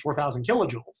 calories, 4,000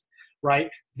 kilojoules,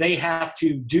 right? They have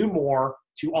to do more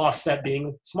to offset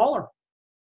being smaller.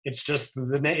 It's just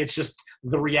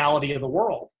the reality of the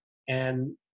world.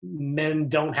 And men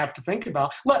don't have to think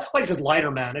about, like I said,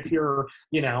 lighter men. If you're,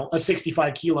 a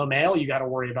 65 kilo male, you got to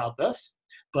worry about this.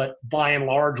 But by and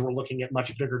large, we're looking at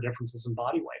much bigger differences in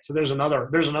body weight. So there's another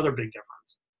big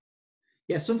difference.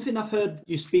 Yeah, something I've heard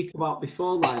you speak about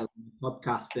before, Lyle, in the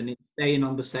podcast, and it's staying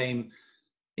on the same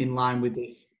in line with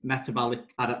this metabolic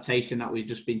adaptation that we've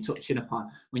just been touching upon.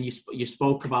 When you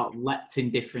spoke about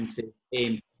leptin differences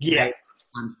in males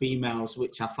and females,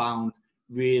 which I found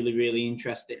really, really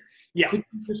interesting. Yeah. Could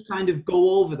you just kind of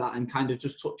go over that and kind of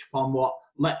just touch upon what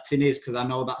leptin is? Because I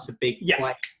know that's a big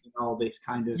play in all this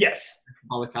kind of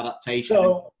metabolic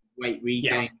adaptation, weight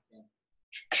regain. Yeah.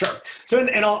 Sure. So,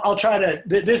 and I'll try to,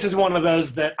 this is one of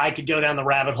those that I could go down the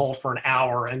rabbit hole for an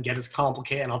hour and get as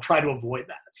complicated, and I'll try to avoid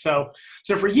that. So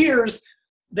for years,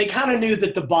 they kind of knew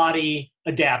that the body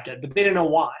adapted, but they didn't know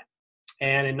why.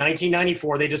 And in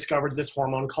 1994, they discovered this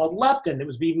hormone called leptin that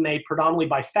was being made predominantly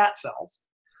by fat cells,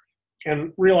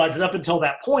 and realized that up until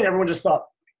that point, everyone just thought,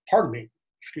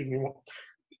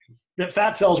 that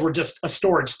fat cells were just a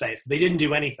storage space. They didn't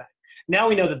do anything. Now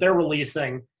we know that they're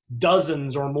releasing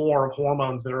dozens or more of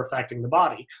hormones that are affecting the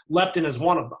body. Leptin is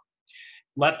one of them.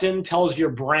 Leptin tells your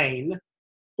brain,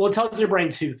 it tells your brain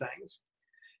two things.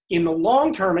 In the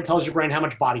long term, it tells your brain how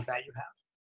much body fat you have,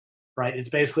 right? It's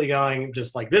basically going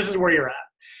just like, this is where you're at.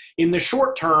 In the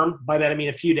short term, by that I mean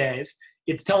a few days,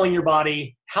 it's telling your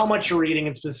body how much you're eating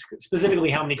and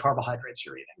specifically how many carbohydrates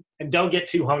you're eating. And don't get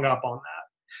too hung up on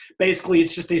that. Basically,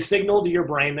 it's just a signal to your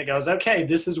brain that goes, okay,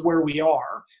 this is where we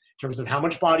are in terms of how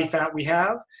much body fat we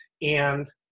have and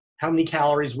how many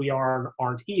calories we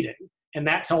aren't eating. And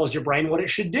that tells your brain what it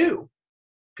should do.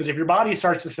 Because if your body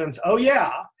starts to sense, oh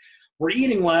yeah, we're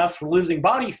eating less, we're losing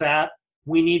body fat,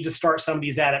 we need to start some of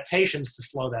these adaptations to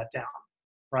slow that down,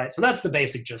 right? So that's the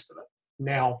basic gist of it.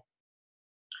 Now,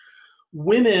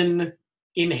 women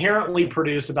inherently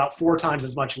produce about 4 times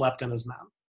as much leptin as men.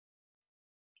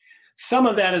 Some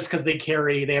of that is because they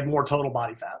have more total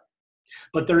body fat.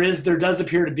 But there does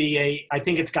appear to be I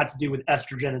think it's got to do with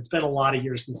estrogen. It's been a lot of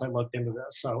years since I looked into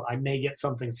this, so I may get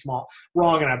something small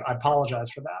wrong, and I apologize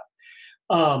for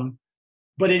that.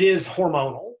 But it is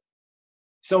hormonal.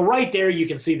 So right there, you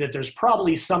can see that there's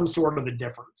probably some sort of a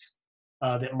difference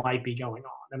that might be going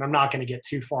on. And I'm not going to get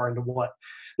too far into what.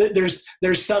 There's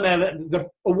some evidence.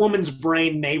 A woman's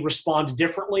brain may respond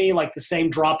differently, like the same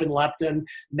drop in leptin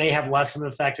may have less of an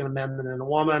effect in a man than in a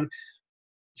woman.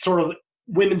 Sort of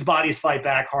women's bodies fight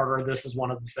back harder. This is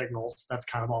one of the signals. That's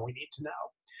kind of all we need to know.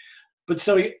 But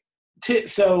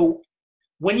so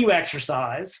when you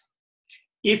exercise,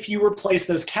 if you replace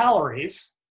those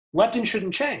calories, leptin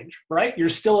shouldn't change, right? You're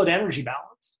still at energy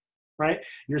balance, right?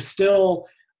 You're still,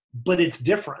 but it's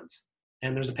different.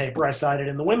 And there's a paper I cited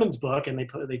in the women's book, and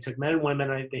they took men and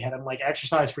women, and they had them like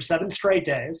exercise for 7 straight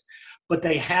days, but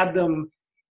they had them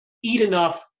eat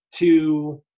enough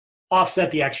to offset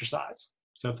the exercise.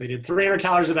 So if they did 300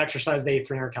 calories of exercise, they ate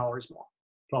 300 calories more,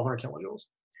 1,200 kilojoules.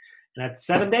 And at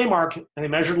the 7-day mark, and they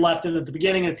measured leptin at the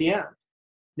beginning and at the end.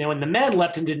 Now in the men,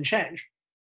 leptin didn't change.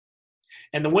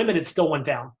 And the women, it still went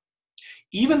down.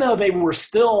 Even though they were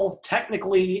still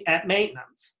technically at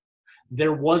maintenance,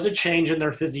 there was a change in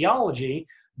their physiology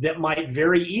that might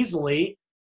very easily,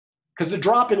 because the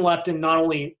drop in leptin not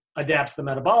only adapts the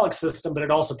metabolic system, but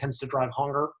it also tends to drive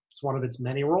hunger. It's one of its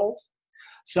many roles.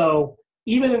 So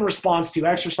even in response to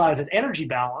exercise and energy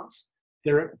balance,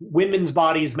 women's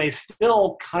bodies may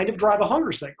still kind of drive a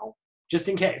hunger signal, just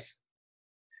in case,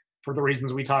 for the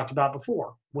reasons we talked about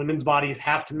before. Women's bodies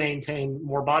have to maintain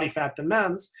more body fat than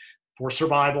men's for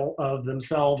survival of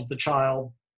themselves, the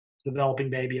child, developing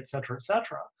baby, et cetera, et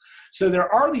cetera. So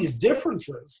there are these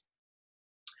differences.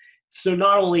 So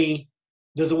not only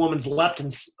does a woman's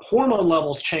leptin hormone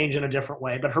levels change in a different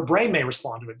way, but her brain may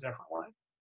respond to it a different way.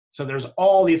 So there's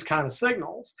all these kind of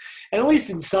signals. And at least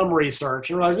in some research,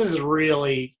 and realize this is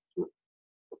really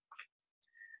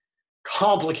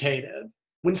complicated.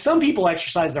 When some people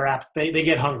exercise their appetite, they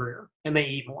get hungrier and they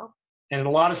eat more. And in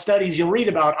a lot of studies you'll read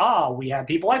about, we had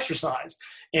people exercise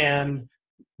and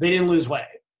they didn't lose weight.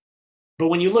 But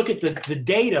when you look at the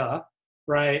data,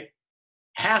 right,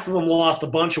 half of them lost a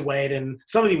bunch of weight and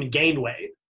some of them even gained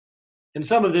weight. And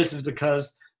some of this is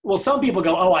because, well, some people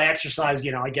go, I exercise,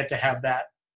 I get to have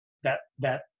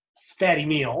that fatty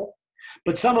meal.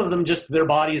 But some of them just, their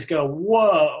bodies go,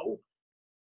 whoa,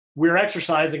 we're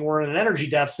exercising, we're in an energy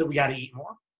deficit, we got to eat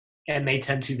more. And they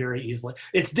tend to very easily.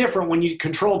 It's different when you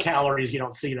control calories, you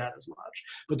don't see that as much.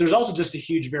 But there's also just a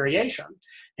huge variation.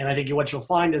 And I think what you'll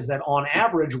find is that on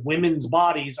average, women's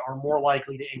bodies are more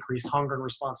likely to increase hunger in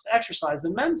response to exercise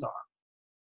than men's are.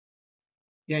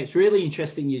 Yeah, it's really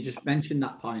interesting you just mentioned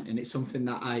that point, and it's something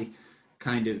that I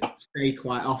kind of say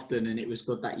quite often, and it was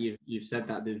good that you've said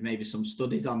that there's maybe some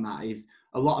studies on that, is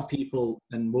a lot of people,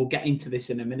 and we'll get into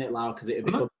this in a minute, Lau, because it'll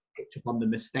be good to touch upon the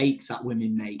mistakes that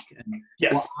women make. And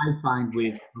what I find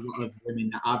with a lot of women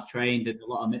that I've trained and a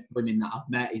lot of women that I've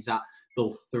met is that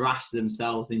they'll thrash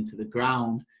themselves into the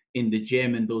ground in the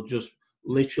gym, and they'll just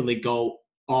literally go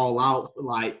all out for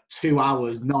like 2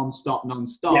 hours non-stop,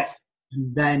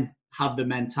 and then have the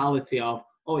mentality of,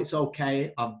 it's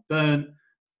okay, I've burnt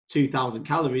 2,000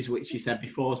 calories, which you said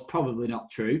before is probably not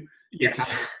true. Yes.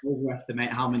 They kind of overestimate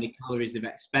how many calories they've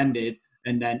expended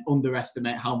and then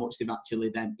underestimate how much they've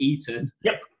actually then eaten.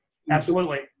 Yep,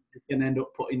 absolutely. They can end up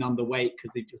putting on the weight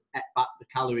because they've just ate back the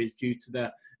calories due to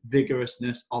the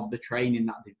vigorousness of the training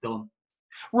that they've done.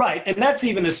 Right, and that's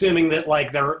even assuming that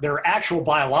like their actual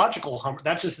biological hunger,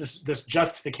 that's just this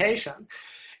justification.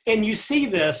 And you see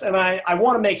this, and I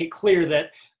want to make it clear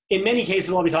that in many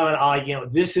cases we'll be talking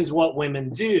about, this is what women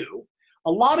do.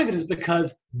 A lot of it is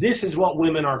because this is what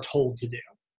women are told to do.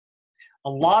 A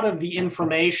lot of the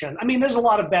information, there's a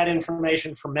lot of bad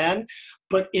information for men,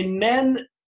 but in men,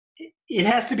 it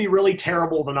has to be really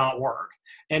terrible to not work.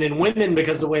 And in women,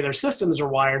 because of the way their systems are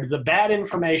wired, the bad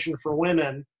information for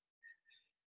women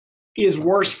is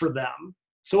worse for them.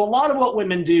 So a lot of what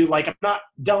women do, like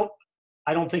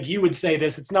I don't think you would say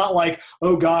this. It's not like,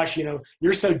 oh gosh,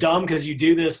 you're so dumb because you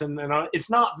do this. And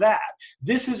it's not that.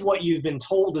 This is what you've been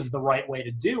told is the right way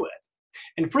to do it.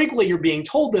 And frequently you're being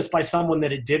told this by someone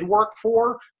that it did work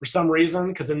for some reason,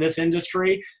 because in this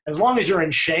industry, as long as you're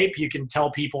in shape, you can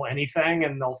tell people anything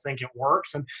and they'll think it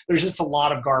works. And there's just a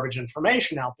lot of garbage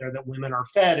information out there that women are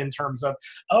fed in terms of,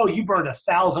 you burned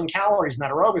 1,000 calories in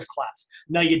that aerobics class.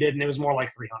 No, you didn't. It was more like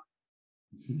 300.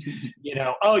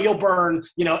 You'll burn,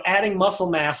 adding muscle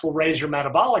mass will raise your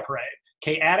metabolic rate.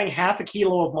 Okay, adding half a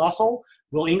kilo of muscle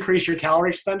will increase your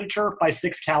calorie expenditure by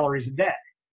 6 calories a day.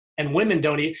 And women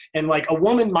don't eat. And like a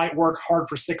woman might work hard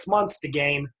for 6 months to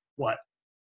gain what?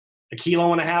 1.5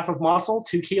 kilos of muscle,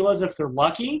 2 kilos if they're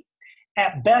lucky.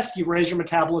 At best, you raise your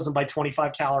metabolism by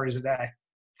 25 calories a day.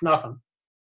 It's nothing.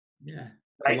 Yeah.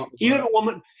 Right? Even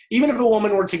if a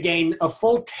woman were to gain a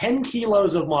full 10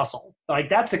 kilos of muscle, Like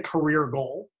that's a career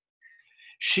goal.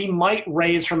 She might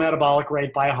raise her metabolic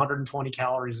rate by 120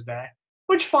 calories a day,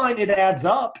 which fine, it adds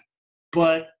up,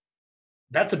 but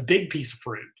that's a big piece of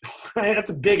fruit. Right? That's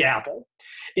a big apple.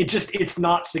 It's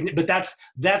not significant, but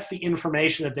that's the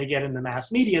information that they get in the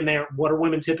mass media. And what are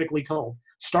women typically told?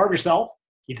 Starve yourself,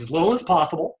 eat as little as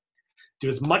possible, do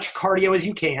as much cardio as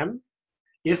you can.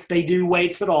 If they do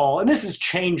weights at all, and this is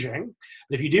changing,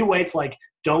 but if you do weights, like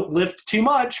don't lift too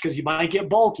much because you might get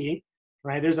bulky,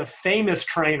 right? There's a famous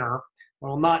trainer,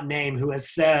 I'll not name, who has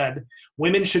said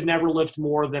women should never lift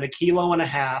more than 1.5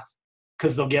 kilos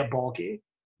because they'll get bulky.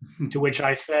 To which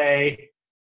I say,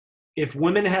 if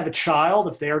women have a child,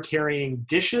 if they are carrying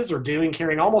dishes or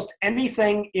carrying almost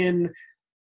anything in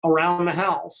around the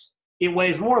house, it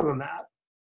weighs more than that.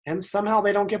 And somehow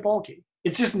they don't get bulky.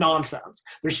 It's just nonsense.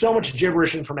 There's so much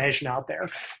gibberish information out there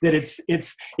that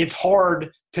it's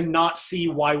hard to not see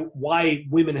why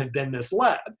women have been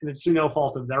misled. And it's through no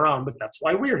fault of their own, but that's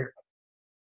why we're here.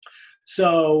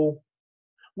 So,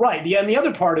 right. And the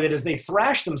other part of it is they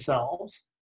thrash themselves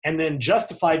and then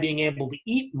justify being able to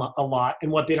eat a lot.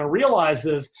 And what they don't realize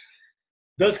is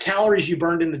those calories you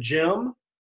burned in the gym,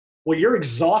 well, you're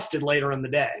exhausted later in the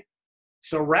day.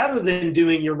 So rather than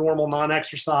doing your normal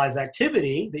non-exercise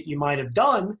activity that you might have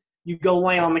done, you go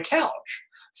lay on the couch.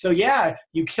 So yeah,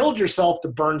 you killed yourself to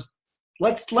burn,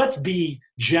 let's be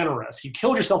generous. You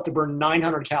killed yourself to burn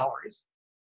 900 calories.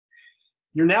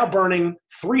 You're now burning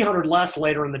 300 less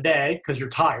later in the day because you're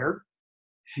tired.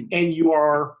 And you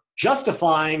are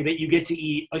justifying that you get to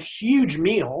eat a huge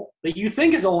meal that you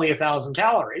think is only 1,000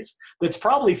 calories, that's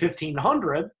probably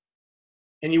 1,500,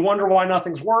 and you wonder why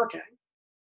nothing's working.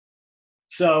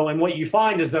 So, and what you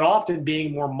find is that often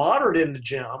being more moderate in the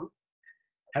gym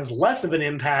has less of an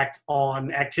impact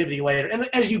on activity later. And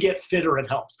as you get fitter, it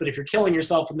helps. But if you're killing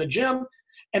yourself in the gym,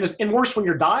 and worse when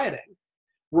you're dieting,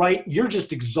 right? You're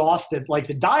just exhausted. Like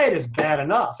the diet is bad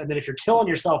enough. And then if you're killing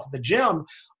yourself at the gym,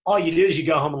 all you do is you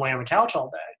go home and lay on the couch all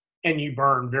day and you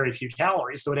burn very few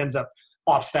calories. So it ends up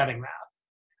offsetting that.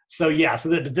 So yeah, so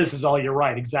this is all, you're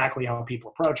right, exactly how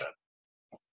people approach it.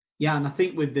 Yeah, and I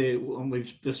think when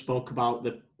we've just spoke about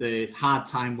the hard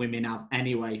time women have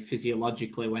anyway,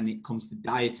 physiologically, when it comes to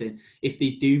dieting, if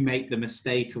they do make the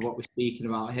mistake of what we're speaking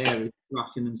about here,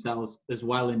 thrashing themselves as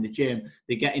well in the gym,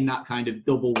 they're getting that kind of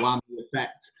double whammy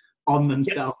effect on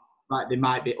themselves. Yes. Like they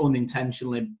might be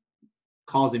unintentionally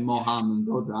causing more harm than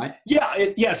good, right? Yeah,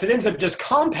 it ends up just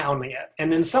compounding it.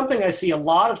 And then something I see a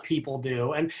lot of people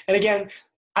do, and again,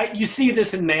 you see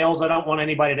this in males. I don't want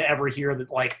anybody to ever hear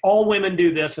that like all women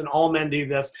do this and all men do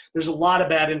this. There's a lot of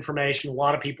bad information. A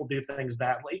lot of people do things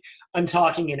badly. I'm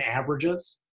talking in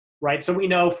averages, right? So we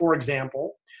know, for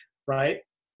example, right?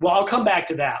 Well, I'll come back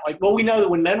to that. Like, well, we know that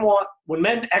when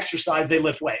men exercise, they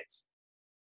lift weights.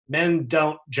 Men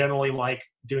don't generally like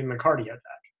doing the cardio deck.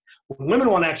 When women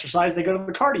want to exercise, they go to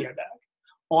the cardio deck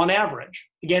on average.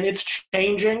 Again, it's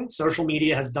changing. Social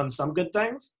media has done some good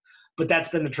things, but that's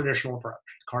been the traditional approach.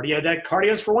 Cardio deck,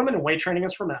 cardio is for women and weight training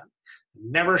is for men.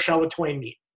 Never shall the twain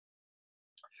meet.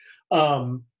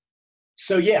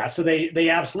 So yeah, so they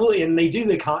absolutely, and they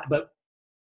do but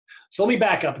so let me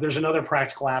back up. There's another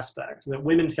practical aspect that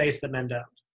women face that men don't.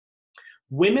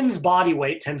 Women's body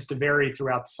weight tends to vary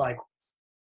throughout the cycle.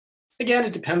 Again,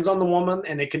 it depends on the woman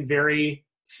and it can vary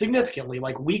significantly.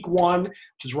 Like week 1,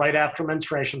 which is right after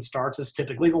menstruation starts, is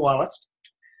typically the lowest.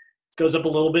 Goes up a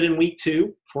little bit in week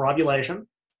 2 for ovulation.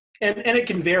 And it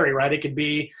can vary, right? It could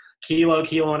be kilo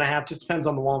and a half, just depends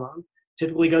on the woman.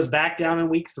 Typically goes back down in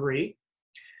week 3.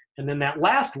 And then that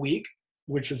last week,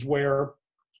 which is where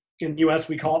in the US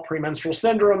we call it premenstrual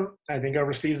syndrome. I think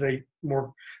overseas they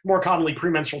more commonly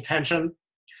premenstrual tension.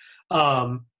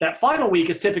 That final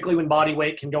week is typically when body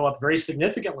weight can go up very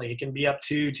significantly. It can be up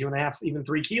to 2.5, even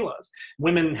 3 kilos.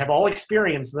 Women have all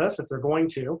experienced this if they're going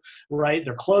to, right?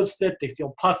 Their clothes fit, they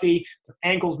feel puffy, their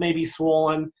ankles may be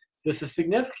swollen. This is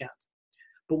significant.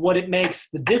 But what it makes,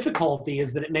 the difficulty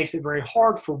is that it makes it very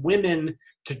hard for women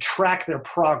to track their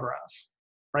progress,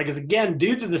 right? Because again,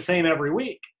 dudes are the same every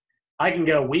week. I can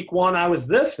go week 1, I was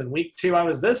this, and week 2, I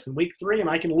was this, and week 3, and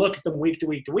I can look at them week to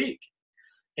week to week.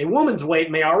 A woman's weight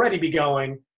may already be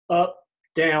going up,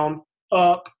 down,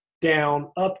 up,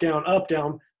 down, up, down, up,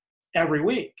 down every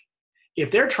week.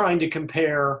 If they're trying to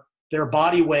compare their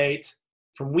body weight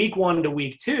from week 1 to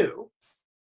week 2,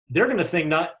 they're going to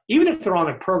think even if they're on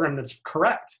a program that's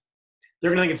correct,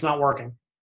 they're going to think it's not working.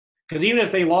 Because even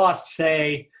if they lost,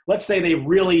 let's say they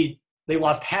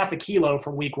lost 0.5 kilo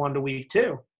from week 1 to week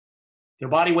 2, their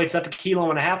body weight's up 1.5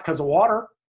 kilos because of water,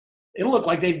 it'll look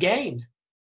like they've gained.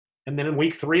 And then in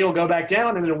week 3, it'll go back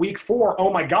down. And then in week 4,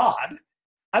 oh my God,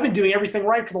 I've been doing everything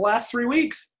right for the last 3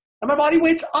 weeks. and my body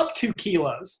weight's up 2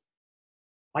 kilos.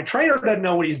 My trainer doesn't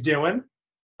know what he's doing.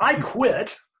 I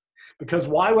quit because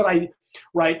why would I,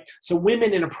 right? So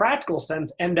women in a practical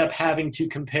sense end up having to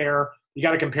compare. You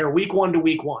got to compare week 1 to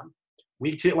week 1.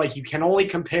 Week 2, like you can only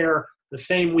compare the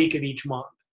same week of each month,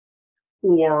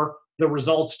 or the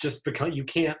results just become, you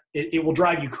can't, it will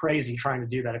drive you crazy trying to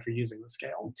do that if you're using the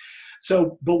scale.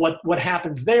 So, but what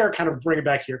happens there, kind of bring it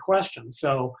back to your question.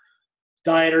 So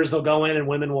dieters, they'll go in and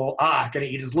women will, going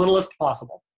to eat as little as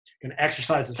possible. Going to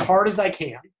exercise as hard as I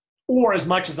can or as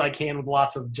much as I can with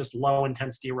lots of just low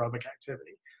intensity aerobic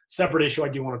activity. Separate issue I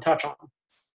do want to touch on.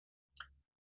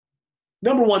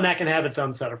 Number one, that can have its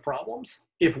own set of problems.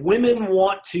 If women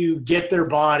want to get their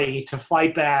body to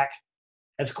fight back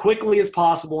as quickly as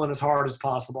possible and as hard as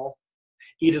possible,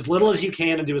 eat as little as you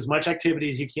can and do as much activity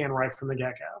as you can right from the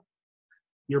get-go.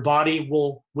 Your body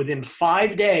will, within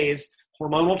 5 days,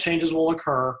 hormonal changes will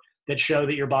occur that show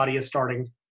that your body is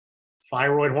starting.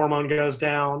 Thyroid hormone goes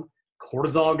down,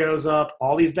 cortisol goes up,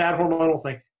 all these bad hormonal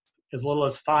things, as little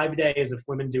as 5 days if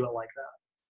women do it like that.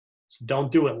 So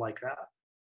don't do it like that,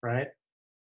 right?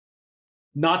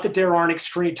 Not that there aren't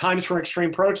extreme times for extreme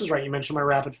approaches, right? You mentioned my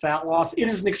rapid fat loss. It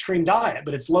is an extreme diet,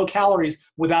 but it's low calories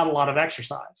without a lot of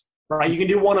exercise, right? You can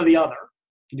do one or the other.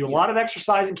 You can do a lot of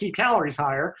exercise and keep calories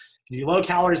higher. You can do low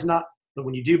calories, not, but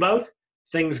when you do both,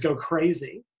 things go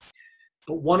crazy.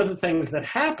 But one of the things that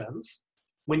happens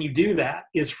when you do that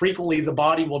is frequently the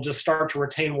body will just start to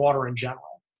retain water in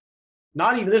general.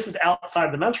 Not even, this is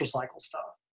outside the menstrual cycle stuff.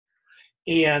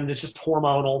 And it's just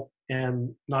hormonal.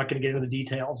 And not going to get into the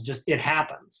details, just it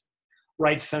happens,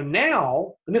 right? So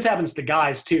now, and this happens to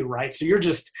guys too, right? So you're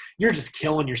just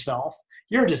killing yourself.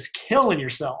 You're just killing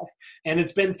yourself. And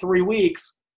it's been 3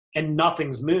 weeks and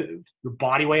nothing's moved. Your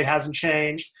body weight hasn't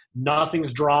changed.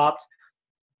 Nothing's dropped.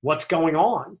 What's going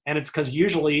on? And it's because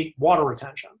usually water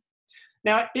retention.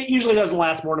 Now, it usually doesn't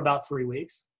last more than about 3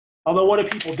 weeks. Although what do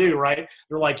people do, right?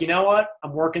 They're like, you know what?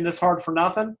 I'm working this hard for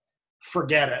nothing.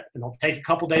 Forget it. And they'll take a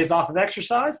couple days off of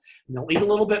exercise and they'll eat a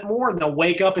little bit more and they'll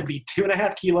wake up and be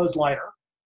 2.5 kilos lighter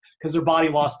because their body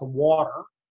lost the water.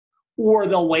 Or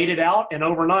they'll wait it out and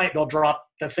overnight they'll drop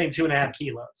that same 2.5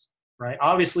 kilos, right?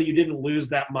 Obviously you didn't lose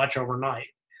that much overnight.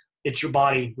 It's your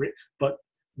body. But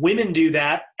women do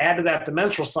that, add to that the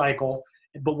menstrual cycle.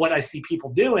 But what I see people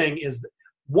doing is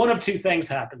one of 2 things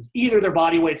happens. Either their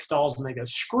body weight stalls and they go,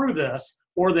 screw this,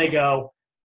 or they go,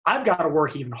 I've got to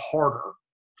work even harder.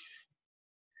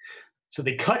 So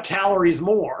they cut calories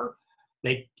more,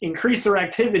 they increase their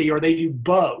activity, or they do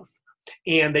both.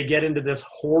 And they get into this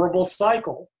horrible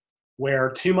cycle where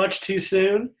too much too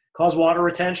soon causes water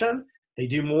retention. They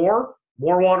do more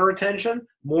water retention,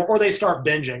 or they start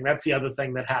binging. That's the other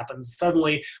thing that happens.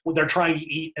 Suddenly, when they're trying to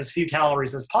eat as few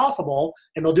calories as possible,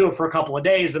 and they'll do it for a couple of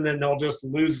days, and then they'll just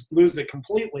lose it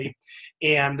completely.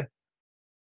 And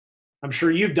I'm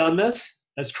sure you've done this.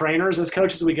 As trainers, as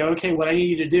coaches, we go, okay, what I need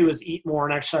you to do is eat more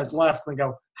and exercise less. And they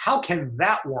go, how can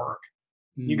that work?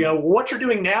 You go, well, what you're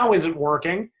doing now isn't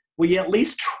working. Will you at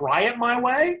least try it my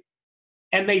way?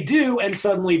 And they do, and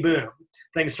suddenly, boom,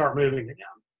 things start moving again.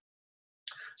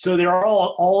 So there are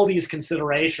all these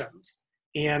considerations.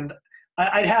 And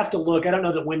I'd have to look. I don't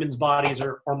know that women's bodies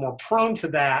are more prone to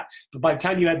that. But by the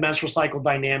time you had menstrual cycle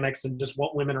dynamics and just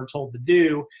what women are told to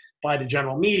do by the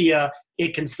general media,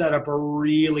 it can set up a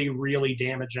really, really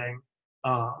damaging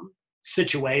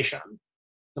situation.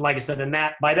 And like I said,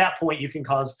 by that point, you can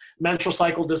cause menstrual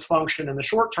cycle dysfunction in the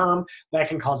short term. That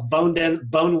can cause bone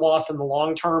loss in the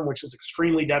long term, which is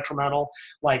extremely detrimental.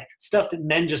 Like stuff that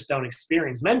men just don't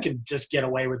experience. Men can just get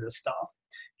away with this stuff.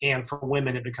 And for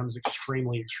women, it becomes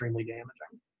extremely, extremely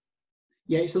damaging.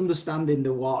 Yeah, it's understanding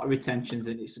the water retentions,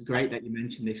 and it's great that you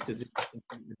mentioned this because it's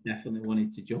something I definitely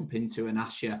wanted to jump into and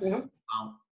ask you about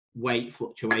weight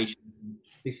fluctuation.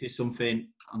 This is something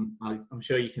I'm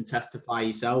sure you can testify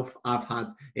yourself. I've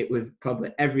had it with probably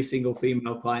every single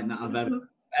female client that I've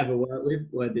ever worked with,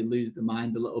 where they lose their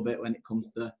mind a little bit when it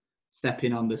comes to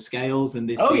stepping on the scales and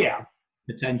this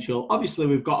potential. Obviously,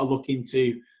 we've got to look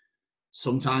into.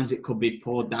 Sometimes it could be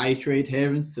poor dietary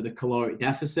adherence to the caloric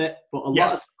deficit, but a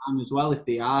lot of the time as well, if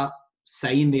they are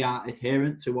saying they are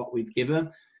adherent to what we've given,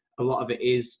 a lot of it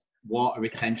is water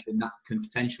retention that can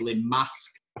potentially mask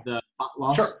the fat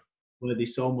loss, where they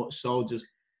so much so just,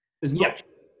 as much as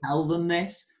you tell them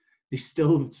this, they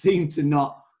still seem to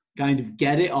not kind of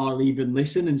get it or even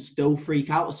listen and still freak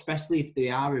out, especially if they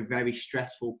are a very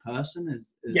stressful person.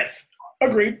 Yes,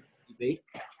 agreed.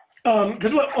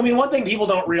 Because one thing people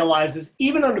don't realize is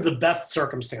even under the best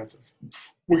circumstances,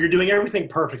 where you're doing everything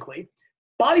perfectly,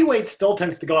 body weight still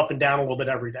tends to go up and down a little bit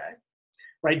every day.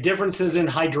 right? Differences in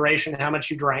hydration, how much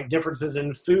you drank, differences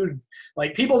in food.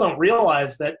 Like people don't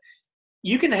realize that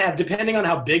you can have, depending on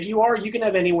how big you are, you can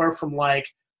have anywhere from like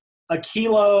a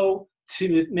kilo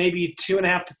to maybe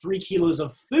 2.5 to 3 kilos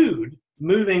of food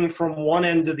moving from one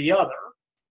end to the other,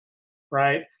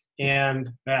 right? And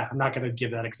I'm not going to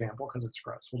give that example because it's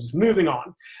gross. We're just moving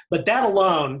on. But that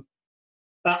alone,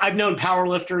 I've known power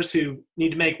lifters who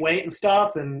need to make weight and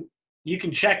stuff, and you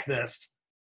can check this.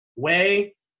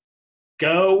 Weigh,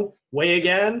 go, weigh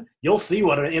again. You'll see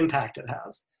what an impact it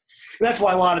has. And that's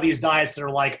why a lot of these diets that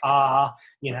are like,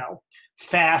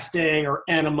 fasting or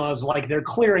enemas, like they're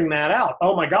clearing that out.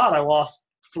 Oh my God, I lost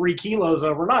 3 kilos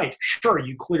overnight. Sure,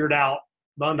 you cleared out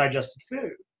the undigested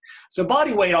food. So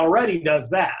body weight already does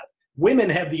that.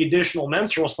 Women have the additional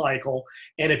menstrual cycle,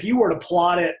 and if you were to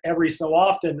plot it every so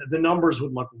often, the numbers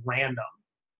would look random.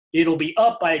 It'll be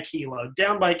up by 1 kilo,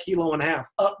 down by 1.5 kilos,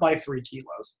 up by 3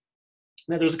 kilos.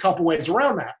 Now, there's a couple ways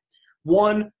around that.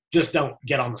 One, just don't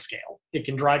get on the scale. It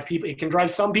can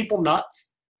drive some people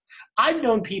nuts. I've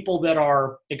known people that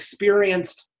are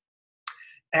experienced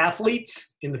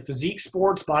athletes in the physique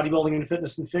sports, bodybuilding and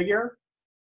fitness and figure.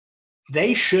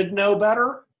 They should know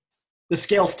better. The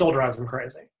scale still drives them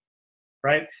crazy,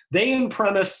 right? They in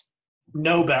premise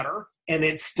know better, and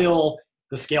it's still,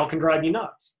 the scale can drive you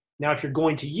nuts. Now, if you're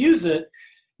going to use it,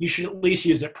 you should at least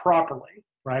use it properly,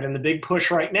 right? And the big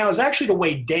push right now is actually to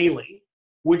weigh daily,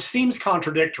 which seems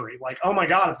contradictory. Like, oh my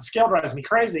God, if the scale drives me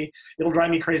crazy, it'll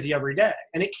drive me crazy every day.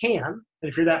 And it can. And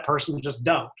if you're that person, just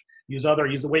don't. Use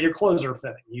the way your clothes are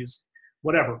fitting. Use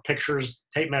whatever, pictures,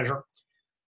 tape measure.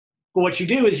 But what you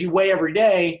do is you weigh every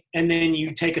day, and then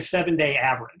you take a 7-day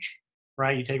average,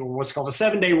 right? You take what's called a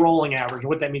 7-day rolling average.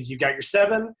 What that means, you've got your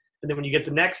 7, and then when you get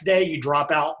the next day, you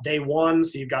drop out day 1,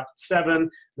 so you've got 7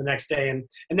 the next day. And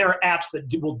there are apps that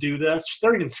will do this.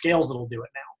 There are even scales that will do it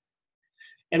now.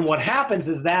 And what happens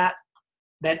is that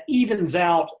evens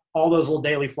out all those little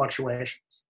daily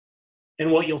fluctuations.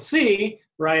 And what you'll see,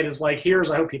 right, is like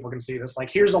I hope people can see this, like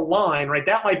here's a line, right?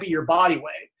 That might be your body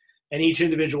weight. And each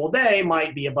individual day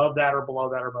might be above that or below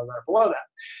that or above that or below that.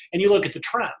 And you look at the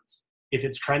trends. If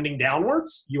it's trending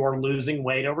downwards, you are losing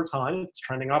weight over time. If it's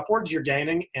trending upwards, you're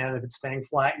gaining. And if it's staying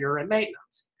flat, you're at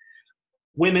maintenance.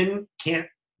 Women can't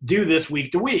do this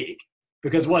week to week,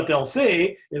 because what they'll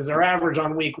see is their average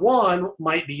on week 1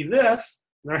 might be this,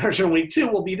 and their average on week 2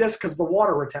 will be this because of the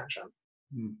water retention.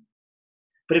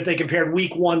 But if they compared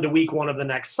week 1 to week 1 of the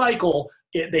next cycle,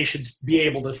 they should be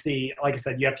able to see, like I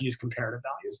said, you have to use comparative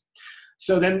values.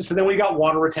 So then we got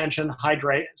water retention,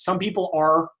 hydrate. Some people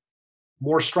are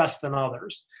more stressed than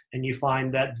others, and you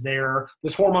find that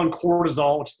this hormone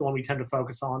cortisol, which is the one we tend to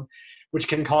focus on, which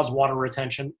can cause water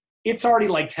retention, it's already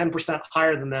like 10%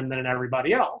 higher than them than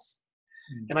everybody else.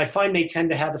 And I find they tend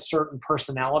to have a certain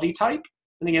personality type.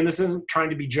 And again, this isn't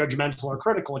trying to be judgmental or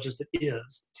critical, it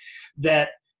is that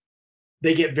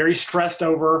they get very stressed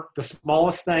over the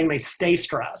smallest thing. They stay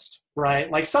stressed,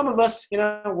 right? Like some of us,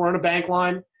 we're in a bank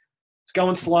line, it's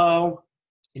going slow,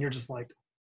 and you're just like,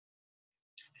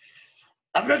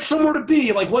 I've got somewhere to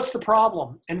be. Like, what's the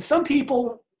problem? And some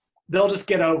people, they'll just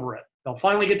get over it. They'll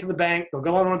finally get to the bank. They'll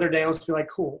go on with their day and be like,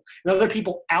 cool. And other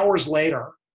people, hours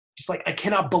later, just like, I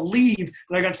cannot believe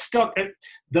that I got stuck. And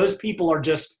those people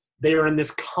they are in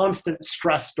this constant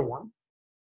stress storm.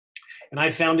 And I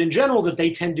found in general that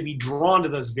they tend to be drawn to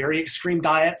those very extreme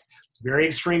diets, very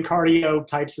extreme cardio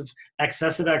types of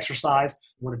excessive exercise.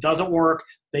 When it doesn't work,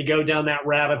 they go down that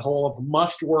rabbit hole of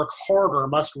must work harder.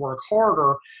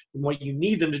 And what you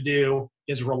need them to do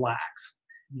is relax.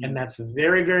 And that's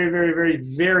very, very, very, very,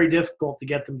 very difficult to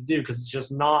get them to do because it's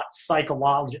just not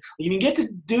psychological. You can get to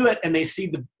do it and they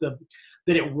see that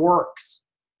it works.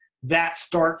 That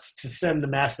starts to send the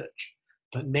message.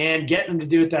 But man, getting them to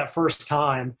do it that first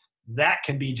time, that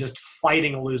can be just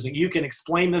fighting and losing. You can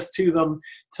explain this to them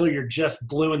till you're just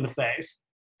blue in the face.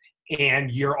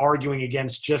 And you're arguing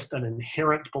against just an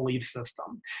inherent belief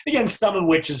system. Again, some of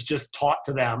which is just taught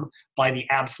to them by the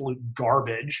absolute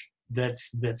garbage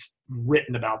that's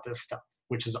written about this stuff,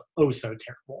 which is oh so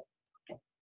terrible.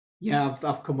 Yeah,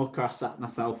 I've come across that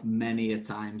myself many a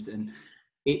times, and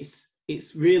it's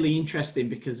really interesting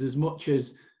because as much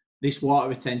as this water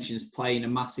retention is playing a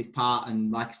massive part,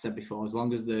 and like I said before, as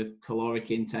long as the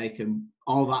caloric intake and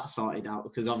all that sorted out,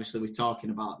 because obviously we're talking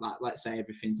about that, let's say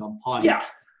everything's on point. Yeah.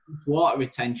 Water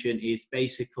retention is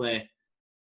basically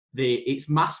it's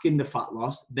masking the fat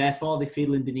loss, therefore they're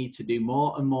feeling the need to do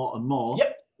more and more and more.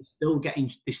 Yep.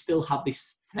 They still have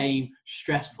this same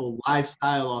stressful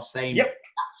lifestyle or same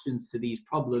reactions to these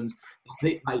problems.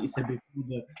 Like you said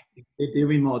before, they're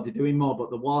doing more, but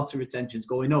the water retention is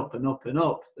going up and up and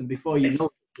up. And before you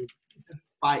know it,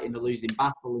 fighting a losing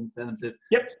battle in terms of.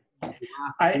 Yep.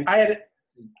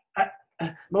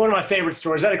 One of my favorite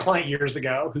stories, I had a client years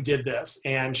ago who did this,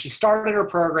 and she started her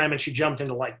program and she jumped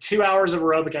into like 2 hours of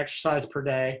aerobic exercise per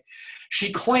day.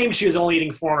 She claimed she was only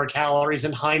eating 400 calories.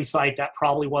 In hindsight, that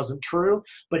probably wasn't true,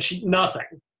 but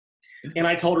nothing. And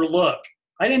I told her, look,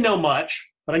 I didn't know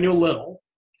much, but I knew a little.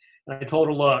 And I told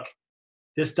her, look,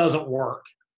 this doesn't work.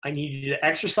 I need you to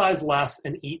exercise less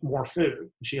and eat more food. And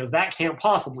she goes, that can't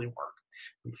possibly work.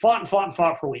 We fought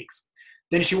for weeks.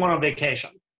 Then she went on vacation.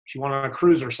 She went on a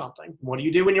cruise or something. What do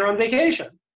you do when you're on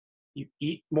vacation? You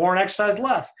eat more and exercise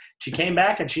less. She came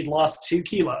back and she'd lost 2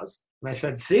 kilos. And I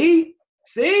said, see?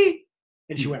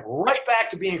 And she went right back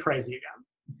to being crazy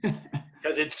again.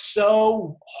 Because it's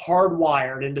so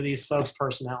hardwired into these folks'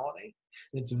 personality.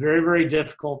 It's very, very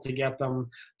difficult to get them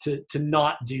to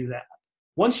not do that.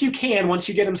 Once you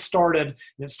get them started, and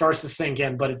it starts to sink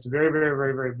in, but it's very, very,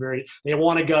 very, very, very, they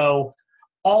want to go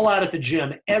all out at the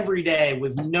gym every day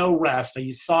with no rest.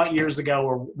 You saw it years ago,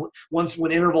 or once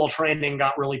when interval training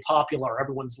got really popular,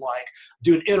 everyone's like,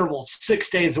 doing intervals 6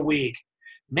 days a week.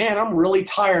 Man, I'm really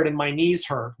tired and my knees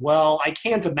hurt. Well, I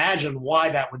can't imagine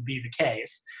why that would be the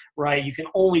case, right? You can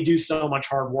only do so much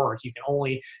hard work. You can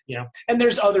only, and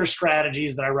there's other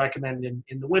strategies that I recommend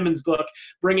in the women's book,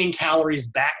 bringing calories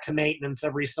back to maintenance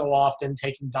every so often,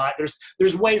 taking diet.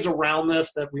 There's ways around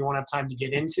this that we won't have time to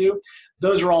get into.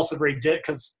 Those are also very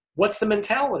because what's the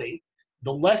mentality?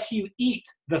 The less you eat,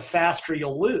 the faster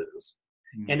you'll lose.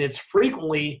 And it's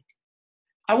frequently,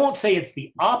 I won't say it's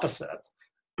the opposite,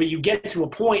 but you get to a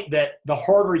point that the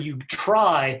harder you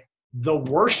try, the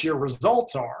worse your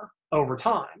results are over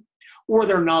time, or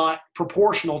they're not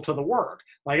proportional to the work.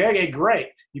 Like, okay, great.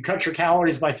 You cut your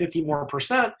calories by 50% more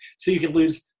so you can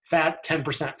lose fat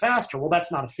 10% faster. Well,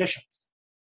 that's not efficient.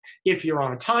 If you're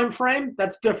on a time frame,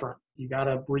 that's different. You got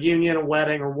a reunion, a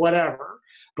wedding, or whatever.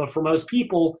 But for most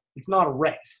people, it's not a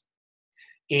race.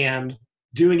 And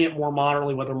doing it more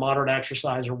moderately, whether moderate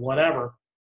exercise or whatever,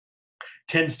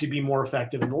 tends to be more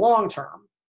effective in the long term.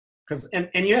 Because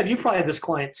you probably had this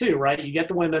client too, right? You get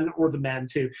the women or the men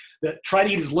too that try to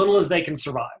eat as little as they can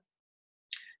survive.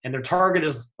 And their target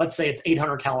is, let's say it's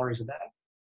 800 calories a day.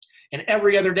 And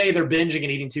every other day they're binging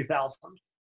and eating 2,000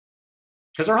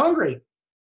 because they're hungry,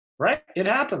 right? It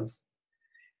happens.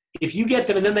 If you get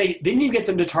them, and then you get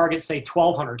them to target, say,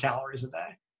 1,200 calories a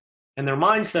day. And their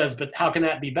mind says, but how can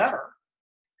that be better?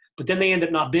 But then they end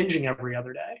up not binging every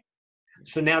other day.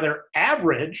 So now their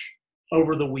average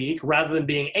over the week, rather than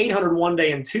being 800 one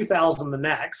day and 2,000 the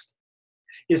next,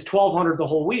 is 1,200 the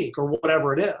whole week or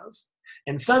whatever it is.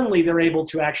 And suddenly they're able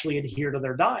to actually adhere to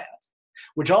their diet,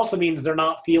 which also means they're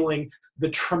not feeling the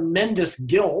tremendous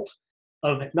guilt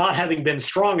of not having been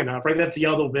strong enough, right? That's the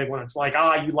other big one. It's like,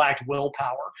 you lacked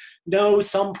willpower. No,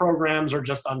 some programs are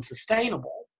just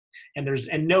unsustainable, and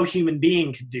no human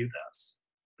being can do this.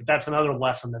 But that's another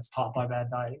lesson that's taught by bad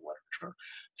dieting literature.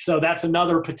 So that's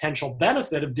another potential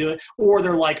benefit of doing, or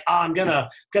they're like, I'm gonna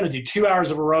do 2 hours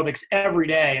of aerobics every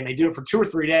day, and they do it for 2 or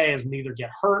 3 days and either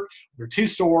get hurt, they're too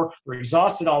sore, they're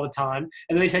exhausted all the time,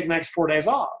 and then they take the next 4 days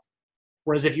off.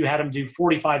 Whereas if you had them do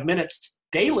 45 minutes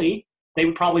daily, they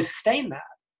would probably sustain that.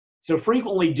 So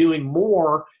frequently doing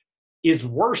more is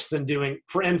worse than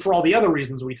for all the other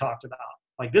reasons we talked about.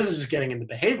 Like, this is just getting into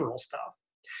behavioral stuff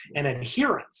and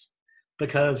adherence,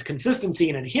 because consistency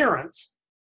and adherence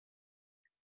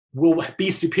will be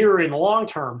superior in the long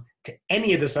term to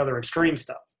any of this other extreme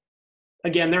stuff.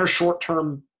 Again, there are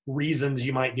short-term reasons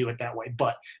you might do it that way,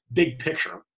 but big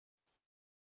picture.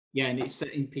 Yeah, and it's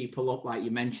setting people up, like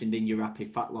you mentioned in your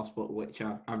rapid fat loss book, which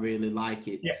I really like.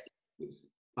 It's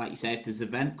like you said, if there's an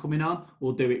event coming on,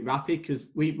 we'll do it rapid, because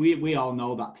we all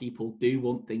know that people do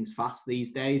want things fast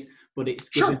these days, but it's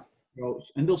given approach,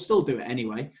 and they'll still do it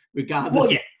anyway, regardless.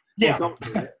 Well, yeah.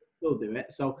 Still do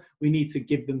it. So we need to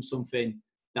give them something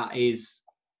that is,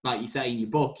 like you say in your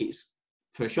book, it's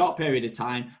for a short period of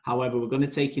time. However, we're going to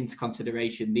take into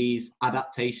consideration these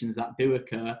adaptations that do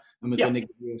occur, and we're going to give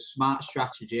you a smart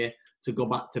strategy to go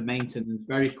back to maintenance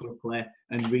very quickly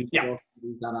and reinforce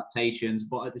these adaptations,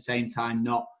 but at the same time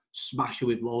not smash you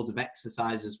with loads of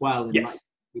exercise as well. And like,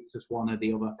 it's just one or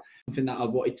the other. Something that I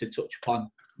wanted to touch upon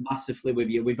massively with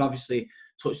you. We've obviously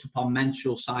touched upon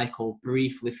menstrual cycle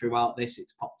briefly throughout this.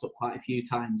 It's popped up quite a few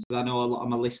times. I know a lot of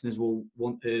my listeners will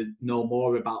want to know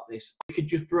more about this. You could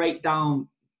just break down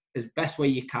as best way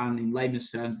you can in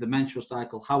layman's terms the menstrual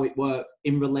cycle, how it works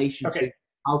in relation to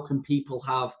how can people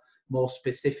have more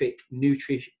specific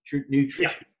nutrition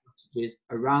strategies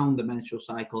around the menstrual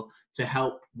cycle to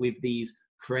help with these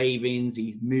cravings,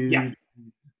 these moods,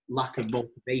 lack of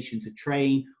motivation to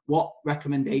train. What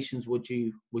recommendations would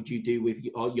you do with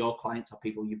your clients or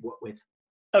people you've worked with?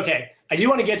 Okay, I do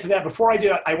want to get to that. Before I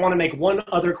do, I want to make one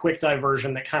other quick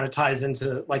diversion that kind of ties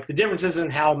into like the differences in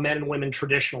how men and women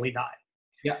traditionally diet.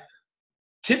 Yeah.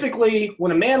 Typically,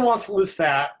 when a man wants to lose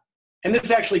fat, and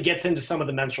this actually gets into some of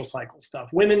the menstrual cycle stuff,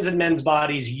 women's and men's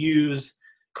bodies use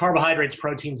carbohydrates,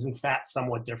 proteins, and fats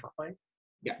somewhat differently.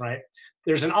 Yeah. Right?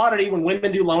 There's an oddity when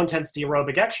women do low-intensity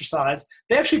aerobic exercise,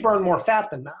 they actually burn more fat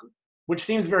than men, which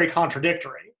seems very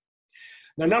contradictory.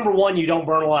 Now, number one, you don't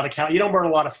burn a lot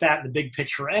of fat in the big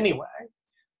picture anyway.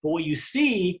 But what you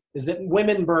see is that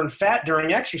women burn fat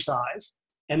during exercise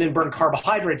and then burn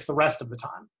carbohydrates the rest of the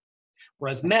time.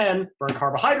 Whereas men burn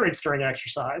carbohydrates during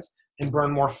exercise and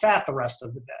burn more fat the rest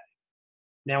of the day.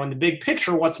 Now, in the big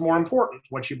picture, what's more important?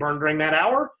 What you burn during that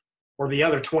hour or the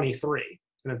other 23?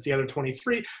 And it's the other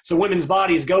 23. So women's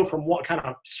bodies go from what kind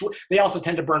of, they also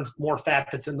tend to burn more fat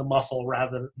that's in the muscle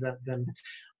rather than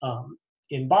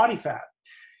in body fat.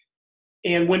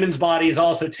 And women's bodies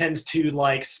also tends to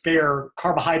like spare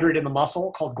carbohydrate in the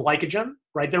muscle called glycogen,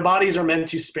 right? Their bodies are meant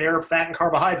to spare fat and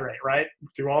carbohydrate, right?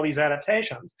 Through all these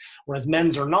adaptations, whereas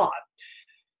men's are not.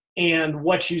 And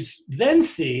what you then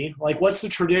see, like what's the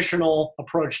traditional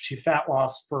approach to fat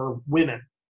loss for women?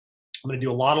 I'm going to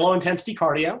do a lot of low intensity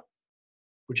cardio,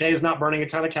 which A is not burning a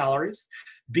ton of calories.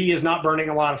 B is not burning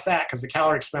a lot of fat because the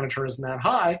calorie expenditure isn't that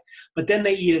high. But then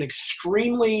they eat an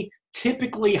extremely,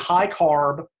 typically high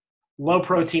carb, low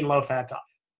protein, low fat diet.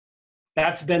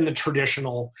 That's been the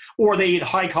traditional, or they eat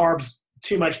high carbs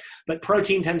too much, but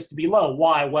protein tends to be low.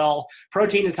 Why? Well,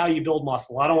 protein is how you build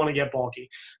muscle. I don't want to get bulky.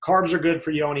 Carbs are good for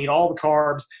you. Don't eat all the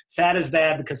carbs. Fat is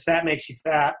bad because fat makes you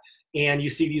fat. And you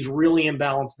see these really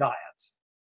imbalanced diets.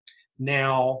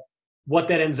 Now, what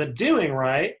that ends up doing,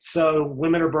 right? So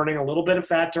women are burning a little bit of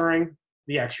fat during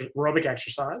the aerobic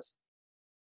exercise.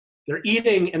 They're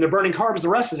eating and they're burning carbs the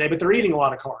rest of the day, but they're eating a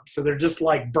lot of carbs. So they're just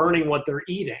like burning what they're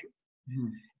eating.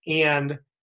 And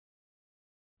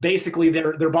basically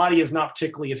their body is not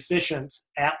particularly efficient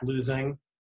at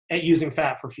using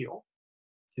fat for fuel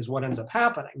is what ends up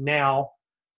happening. Now,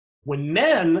 when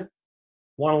men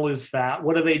want to lose fat,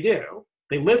 what do?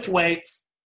 They lift weights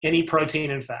and eat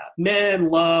protein and fat. Men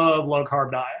love low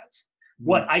carb diets.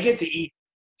 What, I get to eat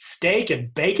steak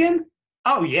and bacon?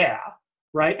 Oh yeah.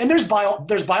 Right? And there's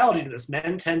biology to this.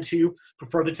 Men tend to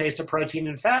prefer the taste of protein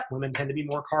and fat. Women tend to be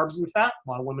more carbs and fat. A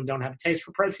lot of women don't have a taste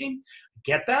for protein.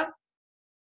 Get that?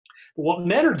 But what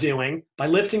men are doing by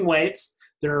lifting weights,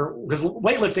 because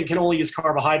weightlifting can only use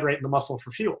carbohydrate in the muscle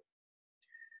for fuel.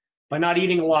 By not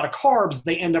eating a lot of carbs,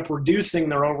 they end up reducing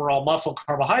their overall muscle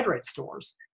carbohydrate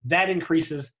stores. That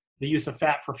increases the use of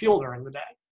fat for fuel during the day.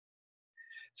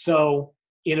 So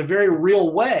in a very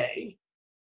real way,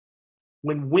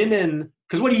 when women,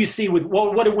 because what do you see with,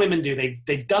 what do women do?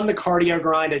 They've done the cardio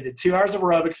grind. They did 2 hours of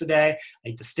aerobics a day,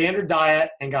 ate the standard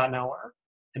diet and got nowhere.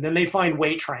 And then they find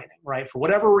weight training, right? For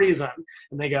whatever reason.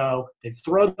 And they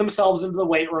throw themselves into the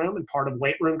weight room. And part of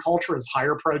weight room culture is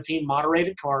higher protein,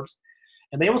 moderated carbs.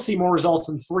 And they will see more results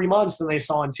in 3 months than they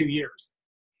saw in 2 years.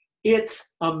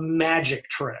 It's a magic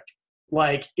trick.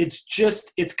 Like it's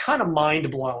kind of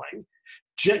mind blowing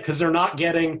because they're not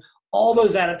getting all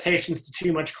those adaptations to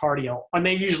too much cardio. And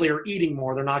they usually are eating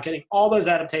more. They're not getting all those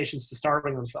adaptations to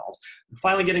starving themselves. They're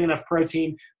finally getting enough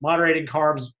protein, moderated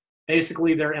carbs.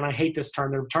 Basically, and I hate this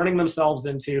term, they're turning themselves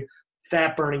into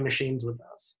fat burning machines with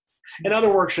this. And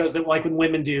other work shows that like when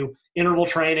women do interval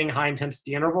training, high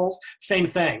intensity intervals, same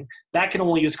thing. That can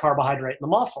only use carbohydrate in the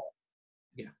muscle.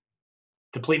 Yeah.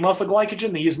 Deplete muscle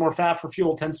glycogen, they use more fat for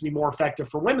fuel, tends to be more effective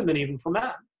for women than even for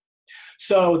men.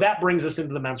 So that brings us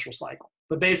into the menstrual cycle.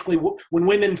 But basically, when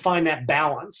women find that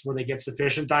balance where they get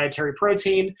sufficient dietary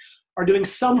protein, are doing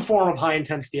some form of high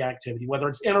intensity activity, whether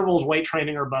it's intervals, weight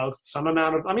training, or both, some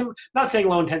amount of, not saying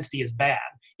low intensity is bad.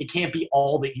 It can't be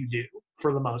all that you do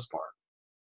for the most part.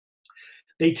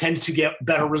 They tend to get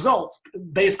better results.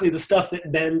 Basically, the stuff that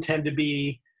men tend to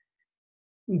be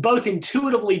both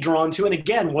intuitively drawn to, and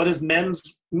again, what is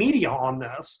men's media on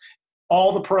this?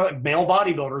 All the male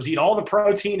bodybuilders eat all the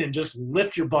protein and just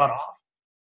lift your butt off.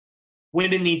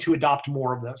 Women need to adopt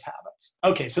more of those habits.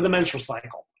 Okay, so the menstrual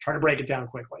cycle. Try to break it down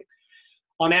quickly.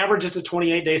 On average, it's a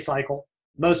 28-day cycle.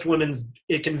 Most women's,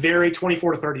 it can vary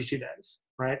 24 to 32 days,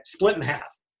 right? Split in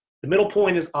half. The middle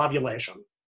point is ovulation,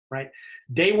 right?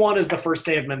 Day 1 is the first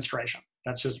day of menstruation.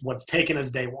 That's just what's taken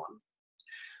as day 1.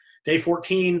 Day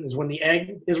 14 is when the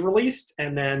egg is released,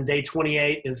 and then day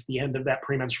 28 is the end of that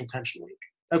premenstrual tension week.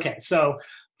 Okay, so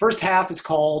first half is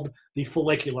called the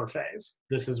follicular phase.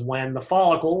 This is when the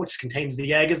follicle, which contains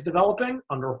the egg, is developing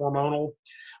under hormonal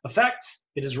effects.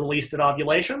 It is released at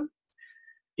ovulation.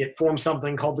 It forms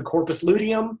something called the corpus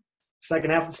luteum.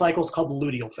 Second half of the cycle is called the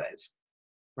luteal phase,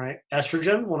 right?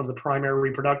 Estrogen, one of the primary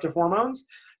reproductive hormones,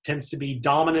 tends to be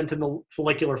dominant in the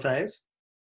follicular phase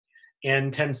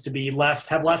and tends to be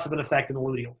have less of an effect in the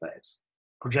luteal phase.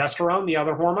 Progesterone, the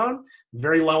other hormone,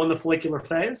 very low in the follicular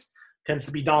phase, tends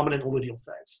to be dominant in the luteal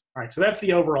phase. All right, so that's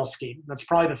the overall scheme. That's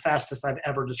probably the fastest I've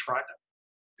ever described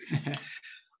it.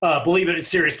 Believe it,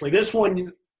 seriously. This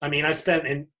one, I mean, I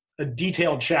spent a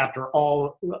detailed chapter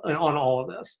on all of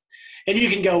this. And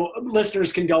you can go,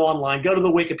 listeners can go online, go to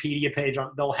the Wikipedia page.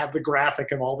 They'll have the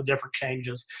graphic of all the different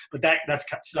changes. But that's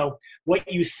cut. So what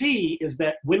you see is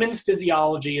that women's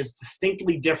physiology is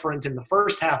distinctly different in the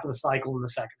first half of the cycle and the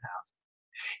second half.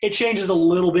 It changes a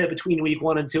little bit between week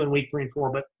 1 and 2 and week 3 and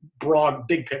 4, but broad,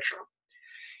 big picture.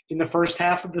 In the first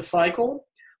half of the cycle,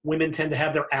 women tend to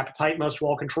have their appetite most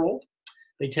well controlled.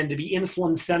 They tend to be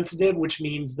insulin sensitive, which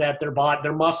means that their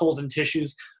muscles and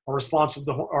tissues are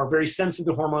very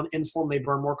sensitive to hormone insulin. They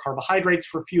burn more carbohydrates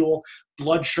for fuel.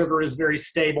 Blood sugar is very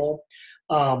stable.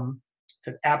 The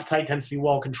appetite tends to be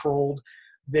well controlled.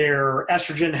 Their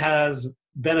estrogen has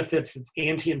benefits. It's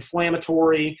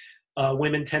anti-inflammatory.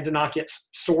 Women tend to not get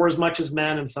sore as much as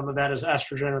men, and some of that is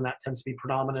estrogen, and that tends to be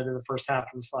predominant in the first half of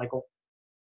the cycle.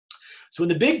 So in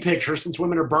the big picture, since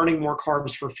women are burning more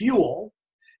carbs for fuel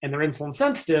and they're insulin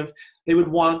sensitive, they would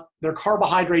want their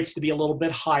carbohydrates to be a little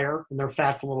bit higher and their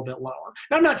fats a little bit lower.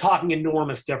 Now, I'm not talking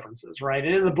enormous differences, right?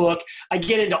 And in the book, I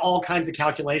get into all kinds of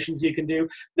calculations you can do.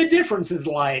 The difference is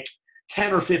like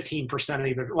 10 or 15%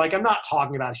 either. Like, I'm not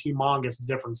talking about humongous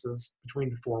differences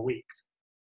between the 4 weeks.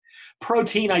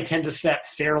 Protein, I tend to set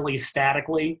fairly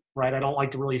statically, right? I don't like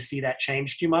to really see that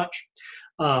change too much.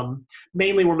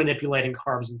 Mainly we're manipulating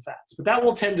carbs and fats, but that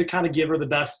will tend to kind of give her the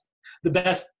best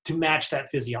to match that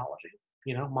physiology,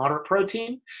 moderate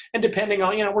protein. And depending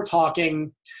on, we're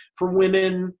talking for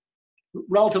women,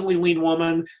 relatively lean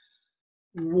woman,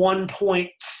 1.6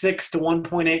 to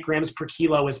 1.8 grams per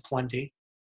kilo is plenty.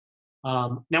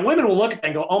 Now women will look at that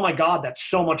and go, oh my God, that's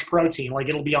so much protein. Like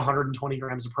it'll be 120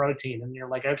 grams of protein. And you're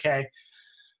like, okay,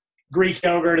 Greek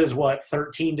yogurt is what,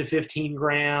 13 to 15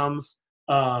 grams.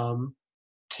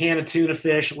 Can of tuna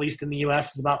fish, at least in the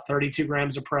US, is about 32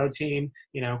 grams of protein.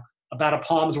 About a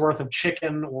palm's worth of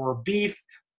chicken or beef,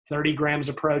 30 grams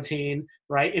of protein,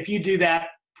 right? If you do that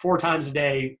 4 times a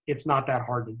day, it's not that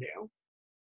hard to do.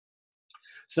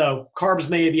 So carbs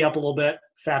may be up a little bit,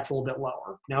 fat's a little bit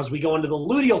lower. Now, as we go into the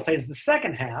luteal phase, the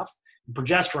second half,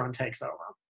 progesterone takes over.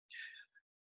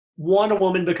 A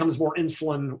woman becomes more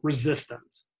insulin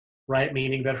resistant, right?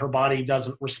 Meaning that her body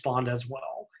doesn't respond as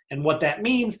well. And what that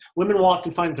means, women will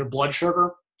often find that their blood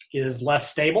sugar is less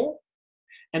stable,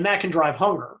 and that can drive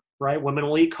hunger, right? Women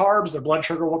will eat carbs, their blood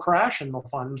sugar will crash, and they'll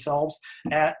find themselves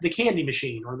at the candy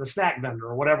machine or the snack vendor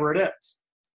or whatever it is.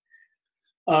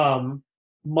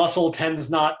 Muscle tends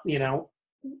not,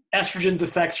 estrogen's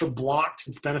effects are blocked.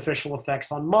 Its beneficial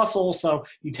effects on muscle, so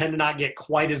you tend to not get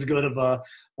quite as good of a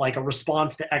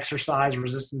response to exercise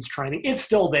resistance training. It's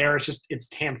still there. It's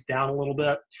tamped down a little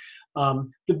bit.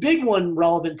 The big one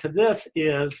relevant to this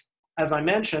is, as I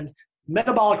mentioned,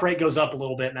 metabolic rate goes up a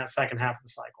little bit in that second half of the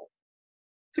cycle.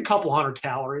 It's a couple hundred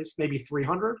calories, maybe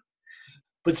 300,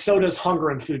 but so does hunger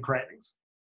and food cravings.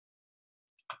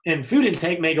 And food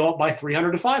intake may go up by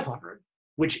 300 to 500,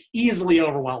 which easily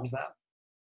overwhelms that.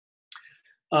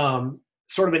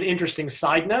 Sort of an interesting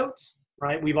side note,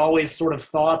 right? We've always sort of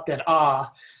thought that,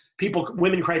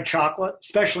 women crave chocolate,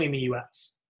 especially in the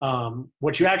US.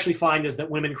 What you actually find is that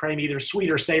women crave either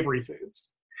sweet or savory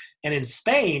foods. And in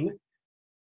Spain,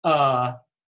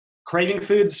 craving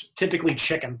foods, typically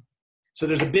chicken. So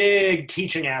there's a big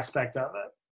teaching aspect of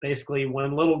it. Basically,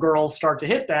 when little girls start to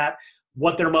hit that,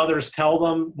 what their mothers tell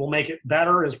them will make it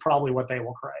better is probably what they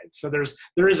will crave. So there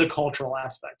is a cultural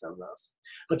aspect of this,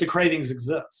 but the cravings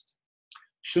exist.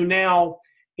 So now,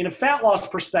 in a fat loss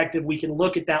perspective, we can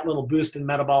look at that little boost in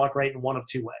metabolic rate in one of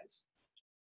 2 ways.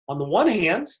 On the one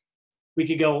hand, we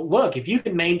could go, look, if you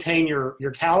can maintain your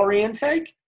calorie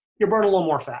intake, you're burning a little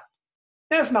more fat.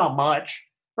 That's not much,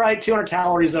 right? 200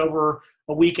 calories over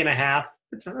a week and a half,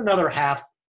 it's another half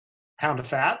pound of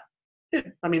fat.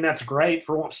 That's great.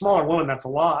 For a smaller woman, that's a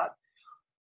lot.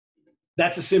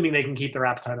 That's assuming they can keep their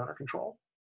appetite under control.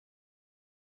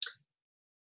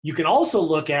 You can also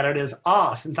look at it as,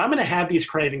 since I'm going to have these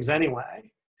cravings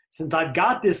anyway, since I've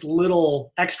got this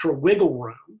little extra wiggle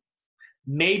room,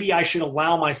 maybe I should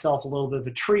allow myself a little bit of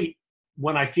a treat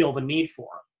when I feel the need for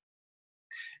it.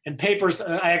 And papers,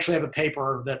 I actually have a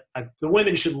paper that the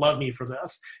women should love me for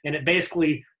this. And it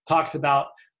basically talks about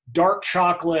dark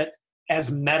chocolate as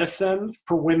medicine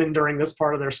for women during this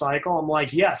part of their cycle. I'm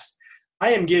like, yes,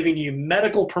 I am giving you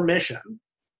medical permission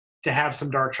to have some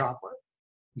dark chocolate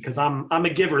because I'm a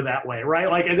giver that way, right?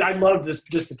 Like, I love this,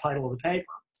 just the title of the paper.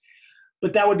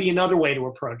 But that would be another way to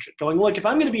approach it. Going, look, if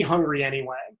I'm going to be hungry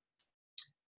anyway,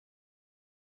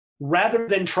 rather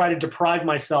than try to deprive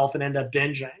myself and end up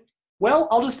binging, well,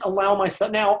 I'll just allow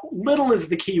myself. Now, little is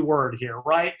the key word here,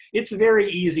 right? It's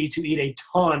very easy to eat a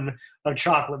ton of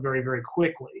chocolate very, very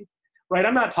quickly, right?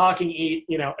 I'm not talking eat,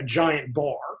 a giant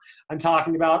bar. I'm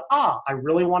talking about, I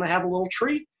really want to have a little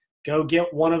treat. Go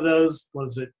get one of those, what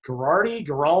is it,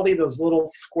 Giraldi, those little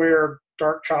square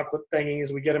dark chocolate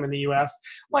thingies. We get them in the U.S.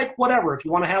 Like, whatever. If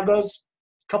you want to have those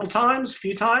a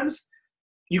few times,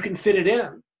 you can fit it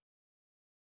in.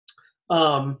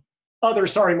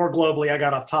 More globally, I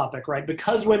got off topic, right?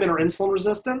 Because women are insulin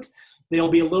resistant, they'll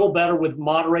be a little better with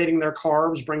moderating their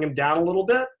carbs, bring them down a little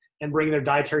bit, and bring their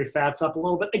dietary fats up a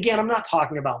little bit. Again, I'm not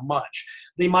talking about much.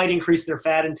 They might increase their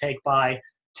fat intake by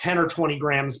 10 or 20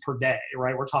 grams per day,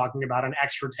 right? We're talking about an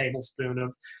extra tablespoon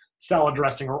of salad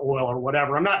dressing or oil or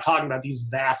whatever. I'm not talking about these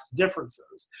vast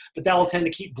differences, but that will tend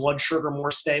to keep blood sugar more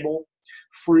stable.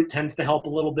 Fruit tends to help a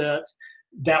little bit.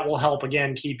 That will help,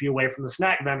 again, keep you away from the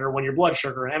snack vendor when your blood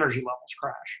sugar and energy levels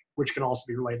crash, which can also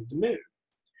be related to mood.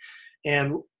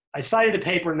 And I cited a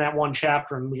paper in that one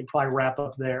chapter, and we can probably wrap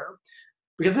up there,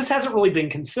 because this hasn't really been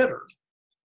considered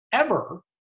ever,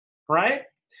 right?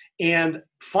 And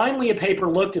finally, a paper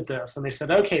looked at this, and they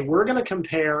said, okay, we're going to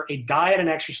compare a diet and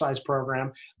exercise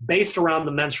program based around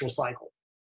the menstrual cycle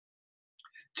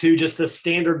to just the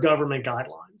standard government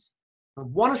guidelines. I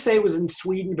want to say it was in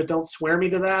Sweden, but don't swear me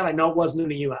to that. I know it wasn't in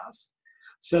the U.S.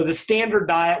 So the standard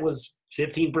diet was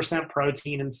 15%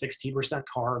 protein and 16%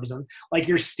 carbs, and like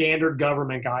your standard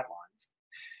government guidelines.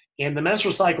 And the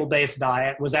menstrual cycle-based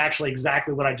diet was actually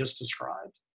exactly what I just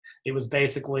described. It was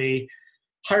basically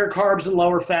higher carbs and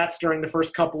lower fats during the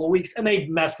first couple of weeks, and they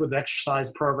messed with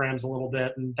exercise programs a little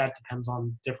bit, and that depends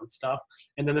on different stuff.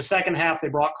 And then the second half, they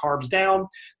brought carbs down,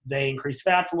 they increased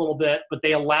fats a little bit, but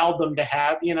they allowed them to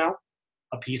have,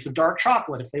 a piece of dark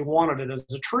chocolate if they wanted it as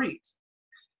a treat.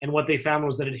 And what they found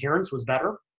was that adherence was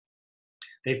better.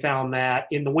 They found that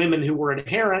in the women who were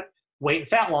adherent, weight and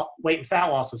fat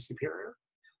loss was superior,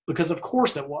 because of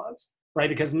course it was, right?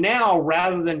 Because now,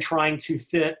 rather than trying to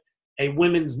fit a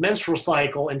women's menstrual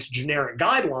cycle into generic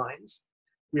guidelines,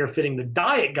 we are fitting the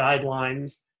diet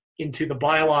guidelines into the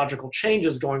biological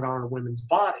changes going on in a woman's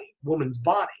body.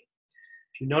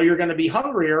 If you know you're going to be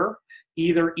hungrier,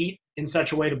 either eat in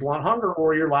such a way to blunt hunger,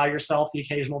 or you allow yourself the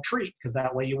occasional treat, because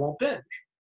that way you won't binge.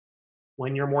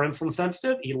 When you're more insulin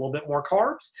sensitive, eat a little bit more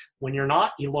carbs. When you're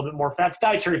not, eat a little bit more fats.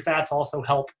 Dietary fats also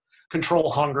help control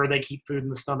hunger. They keep food in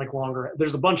the stomach longer.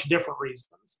 There's a bunch of different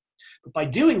reasons. But by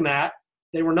doing that,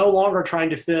 they were no longer trying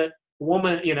to fit a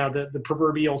woman, the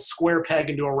proverbial square peg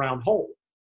into a round hole,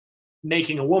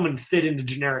 making a woman fit into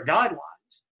generic guidelines.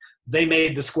 They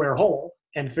made the square hole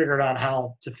and figured out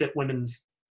how to fit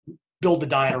build the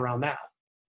diet around that.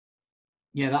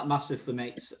 Yeah, that massively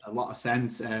makes a lot of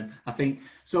sense. I think,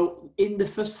 so in the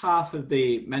first half of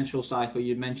the menstrual cycle,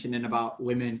 you're mentioning about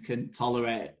women can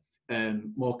tolerate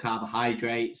more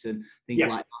carbohydrates and things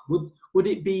like that. Would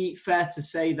it be fair to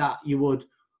say that you would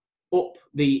up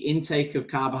the intake of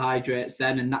carbohydrates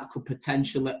then, and that could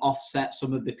potentially offset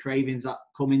some of the cravings that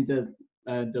come in the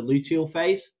luteal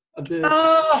phase of the...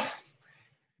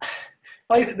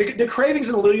 The cravings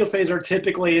in the luteal phase are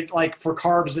typically like for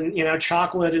carbs and,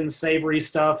 chocolate and savory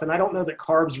stuff. And I don't know that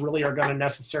carbs really are going to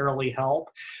necessarily help.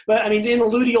 But I mean, in the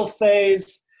luteal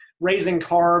phase, raising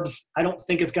carbs, I don't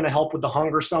think it's going to help with the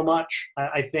hunger so much.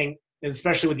 I think,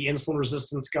 especially with the insulin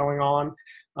resistance going on.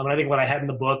 I think what I had in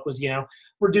the book was,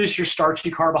 reduce your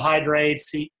starchy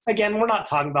carbohydrates. Again, we're not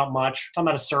talking about much. I'm talking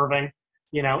about a serving,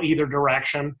 either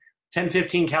direction. 10,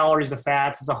 15 calories of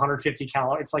fats is 150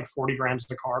 calories. It's like 40 grams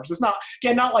of carbs. It's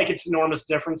not like it's enormous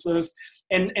differences.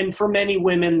 And for many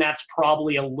women, that's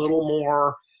probably a little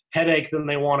more headache than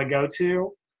they want to go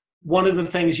to. One of the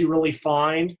things you really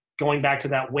find, going back to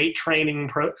that weight training,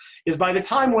 is by the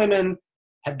time women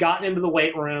have gotten into the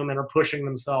weight room and are pushing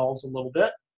themselves a little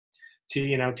bit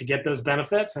to get those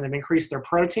benefits and have increased their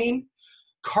protein,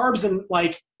 carbs, and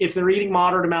like if they're eating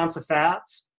moderate amounts of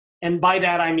fats, and by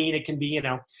that I mean it can be,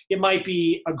 it might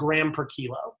be a gram per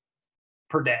kilo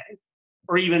per day,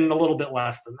 or even a little bit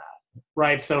less than that,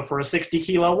 right? So for a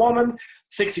 60-kilo woman,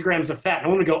 60 grams of fat. And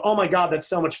I'm going to go, oh my God, that's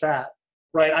so much fat,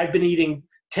 right? I've been eating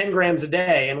 10 grams a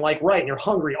day, and and you're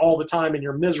hungry all the time and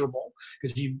you're miserable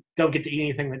because you don't get to eat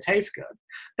anything that tastes good.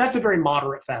 That's a very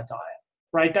moderate fat diet,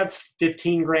 right? That's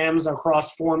 15 grams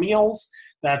across 4 meals.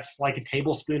 That's like a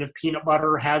tablespoon of peanut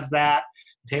butter has that.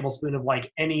 A tablespoon of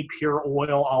like any pure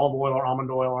oil, olive oil or almond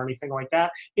oil or anything like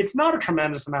that. It's not a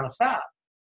tremendous amount of fat.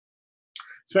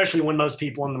 especially when most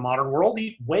people in the modern world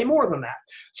eat way more than that.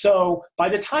 So by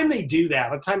the time they do that,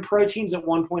 by the time protein's at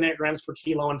 1.8 grams per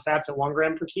kilo and fat's at 1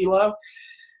 gram per kilo,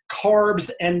 carbs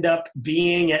end up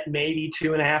being at maybe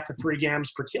 2.5 to 3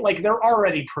 grams per kilo. Like, they're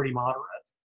already pretty moderate,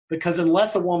 because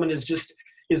unless a woman is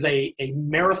a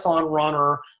marathon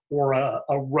runner or a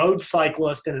road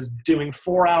cyclist and is doing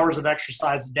 4 hours of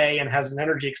exercise a day and has an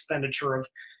energy expenditure of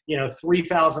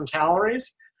 3,000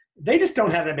 calories, they just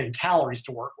don't have that many calories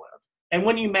to work with. And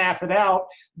when you math it out,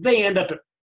 they end up at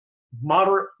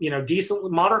moderate,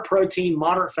 moderate protein,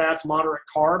 moderate fats, moderate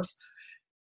carbs.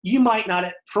 You might not,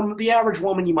 from the average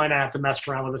woman, you might not have to mess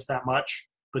around with this that much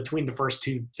between the first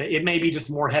two. It may be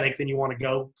just more headache than you want to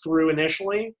go through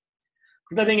initially.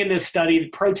 Because I think in this study,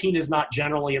 protein is not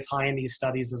generally as high in these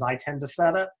studies as I tend to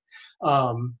set it.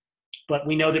 But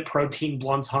we know that protein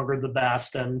blunts hunger the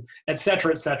best, and et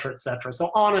cetera, et cetera, et cetera.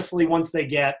 So honestly, once they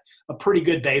get a pretty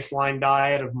good baseline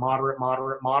diet of moderate,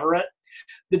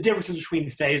 the differences between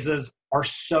phases are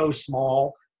so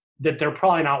small that they're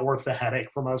probably not worth the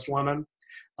headache for most women.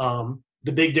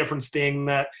 The big difference being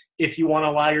that if you want to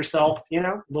allow yourself,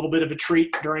 a little bit of a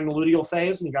treat during the luteal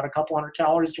phase and you got a couple hundred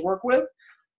calories to work with,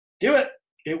 do it.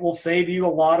 It will save you a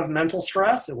lot of mental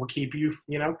stress. It will keep you,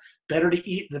 better to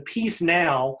eat the piece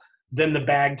now than the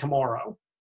bag tomorrow.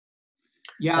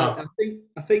 Yeah,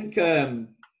 I think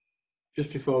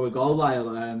just before we go,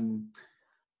 Lyle,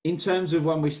 in terms of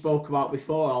when we spoke about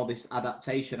before all this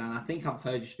adaptation, and I think I've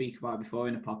heard you speak about it before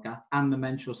in a podcast, and the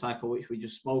menstrual cycle, which we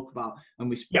just spoke about, and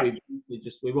we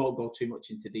won't go too much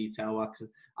into detail because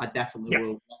I definitely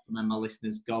will recommend my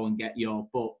listeners go and get your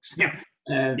books. Yeah.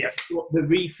 Yes. The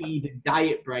refeed and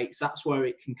diet breaks, that's where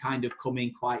it can kind of come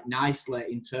in quite nicely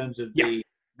in terms of the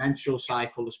menstrual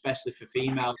cycle, especially for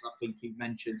females, I think you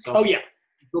mentioned. So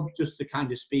just to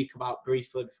kind of speak about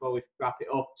briefly before we wrap it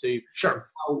up to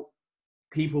how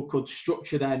people could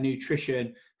structure their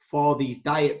nutrition for these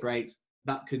diet breaks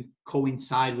that can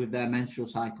coincide with their menstrual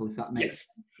cycle, if that makes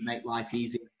sense, to make life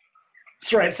easier.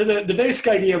 That's right. So the basic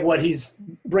idea of what he's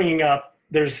bringing up,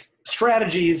 there's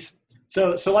strategies.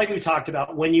 So like we talked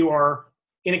about, when you are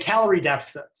in a calorie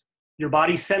deficit, your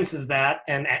body senses that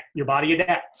and your body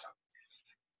adapts.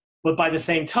 But by the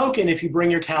same token, if you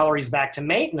bring your calories back to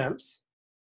maintenance,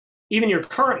 even your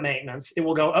current maintenance, it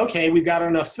will go, okay, we've got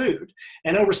enough food.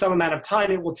 And over some amount of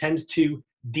time, it will tend to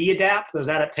de-adapt. Those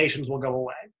adaptations will go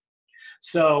away.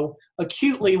 So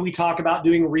acutely, we talk about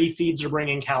doing refeeds or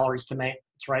bringing calories to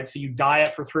maintenance, right? So you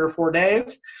diet for 3 or 4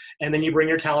 days, and then you bring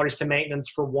your calories to maintenance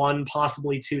for 1,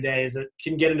 possibly 2 days. It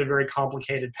can get into very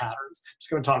complicated patterns. Just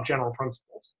going to talk general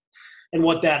principles. And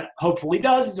what that hopefully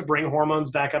does is it bring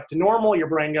hormones back up to normal. Your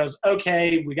brain goes,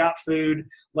 okay, we got food.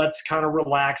 Let's kind of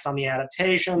relax on the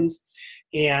adaptations.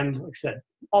 And like I said,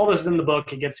 all this is in the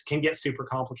book. It can get super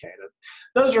complicated.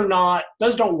 Those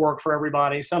don't work for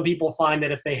everybody. Some people find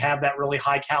that if they have that really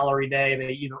high calorie day,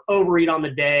 they either overeat on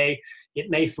the day, it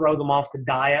may throw them off the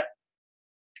diet.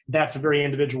 That's a very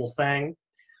individual thing.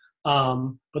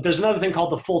 But there's another thing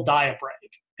called the full diet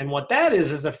break. And what that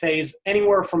is a phase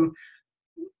anywhere from,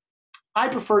 I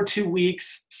prefer 2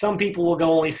 weeks. Some people will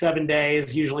go only 7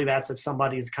 days. Usually that's if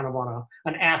somebody's kind of on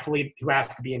an athlete who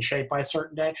has to be in shape by a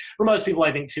certain day. For most people,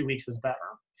 I think 2 weeks is better.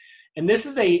 And this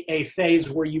is a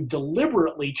phase where you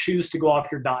deliberately choose to go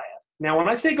off your diet. Now, when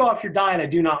I say go off your diet, I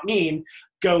do not mean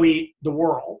go eat the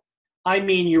world. I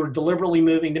mean you're deliberately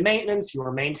moving to maintenance. You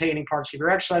are maintaining parts of your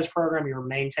exercise program. You're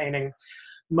maintaining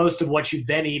most of what you've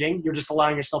been eating. You're just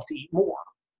allowing yourself to eat more.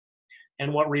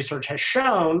 And what research has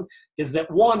shown is that,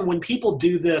 one, when people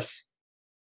do this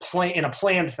in a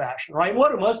planned fashion, right?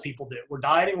 What do most people do? We're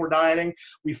dieting,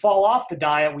 we fall off the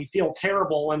diet, we feel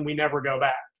terrible, and we never go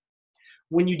back.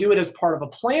 When you do it as part of a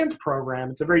planned program,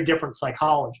 it's a very different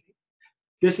psychology.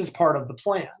 This is part of the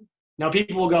plan. Now,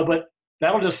 people will go, but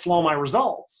that'll just slow my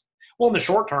results. Well, in the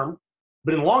short term,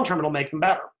 but in the long term, it'll make them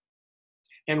better.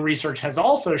 And research has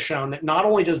also shown that not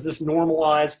only does this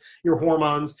normalize your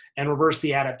hormones and reverse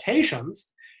the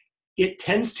adaptations, it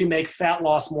tends to make fat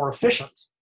loss more efficient,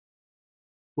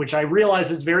 which I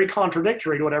realize is very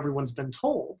contradictory to what everyone's been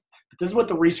told. But this is what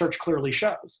the research clearly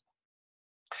shows.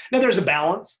 Now, there's a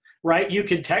balance, right? You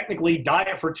could technically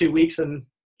diet for 2 weeks and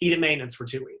eat at maintenance for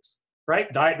 2 weeks,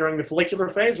 right? Diet during the follicular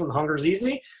phase when hunger is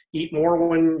easy, eat more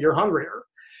when you're hungrier.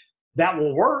 That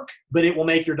will work, but it will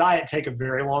make your diet take a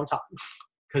very long time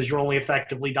because you're only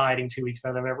effectively dieting 2 weeks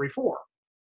out of every 4.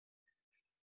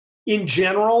 In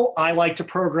general, I like to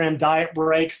program diet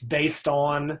breaks based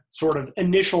on sort of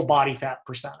initial body fat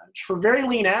percentage. For very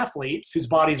lean athletes whose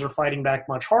bodies are fighting back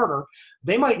much harder,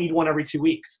 they might need one every 2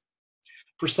 weeks.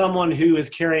 For someone who is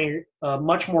carrying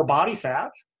much more body fat,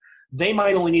 they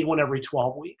might only need one every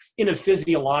 12 weeks in a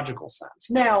physiological sense.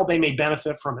 Now, they may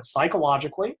benefit from it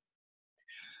psychologically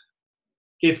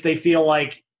if they feel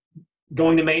like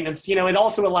going to maintenance. You know, it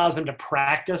also allows them to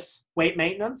practice weight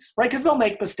maintenance, right? Because they'll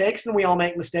make mistakes, and we all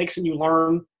make mistakes, and you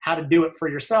learn how to do it for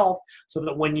yourself so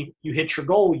that when you hit your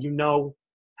goal, you know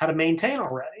how to maintain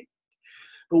already.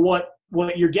 But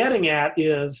what you're getting at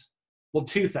is, well,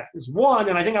 two things. One,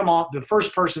 and I think I'm the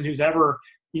first person who's ever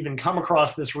even come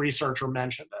across this research or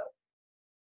mentioned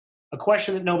it. A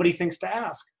question that nobody thinks to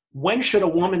ask. When should a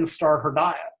woman start her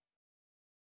diet?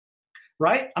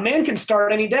 Right? A man can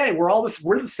start any day. We're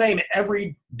the same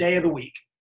every day of the week,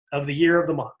 of the year, of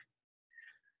the month.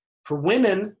 For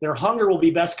women, their hunger will be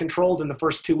best controlled in the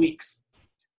first 2 weeks.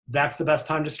 That's the best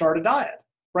time to start a diet,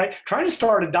 right? Trying to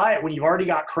start a diet when you've already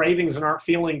got cravings and aren't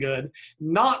feeling good,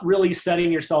 not really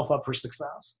setting yourself up for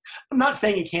success. I'm not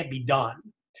saying it can't be done.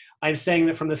 I'm saying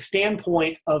that from the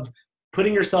standpoint of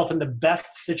putting yourself in the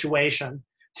best situation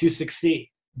to succeed,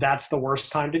 that's the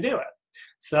worst time to do it.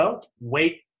 So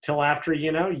wait till after,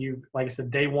 like I said,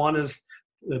 day one is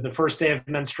the first day of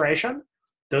menstruation.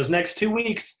 Those next 2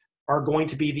 weeks are going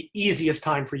to be the easiest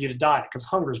time for you to diet because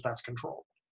hunger is best controlled.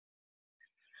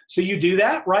 So you do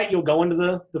that, right? You'll go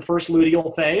into the first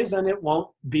luteal phase, and it won't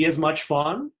be as much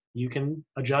fun. You can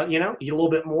adjust, eat a little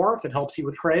bit more if it helps you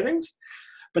with cravings.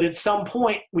 But at some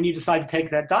point, when you decide to take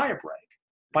that diet break,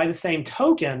 by the same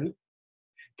token,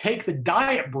 take the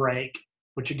diet break,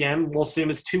 which again, we'll assume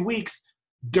is 2 weeks,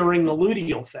 during the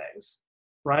luteal phase,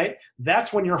 right?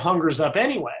 That's when your hunger's up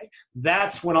anyway.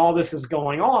 That's when all this is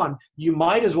going on. You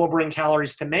might as well bring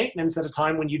calories to maintenance at a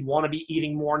time when you'd want to be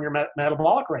eating more and your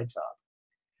metabolic rates up.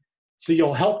 So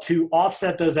you'll help to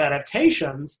offset those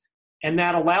adaptations, and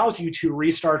that allows you to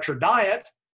restart your diet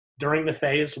during the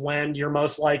phase when you're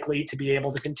most likely to be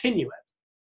able to continue it.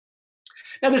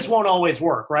 Now, this won't always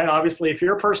work, right? Obviously, if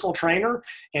you're a personal trainer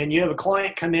and you have a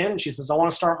client come in and she says, I want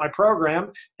to start my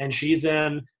program, and she's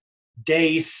in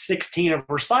day 16 of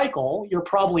her cycle, you're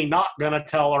probably not going to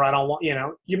tell her, I don't want,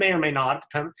 you may or may not,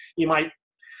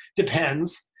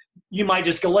 depends. You might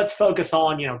just go, let's focus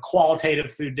on,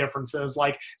 qualitative food differences.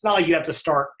 Like, it's not like you have to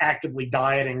start actively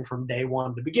dieting from day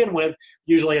one to begin with.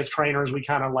 Usually as trainers, we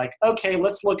kind of like, okay,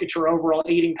 let's look at your overall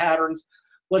eating patterns.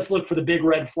 Let's look for the big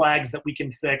red flags that we can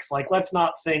fix. Like, let's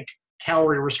not think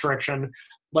calorie restriction.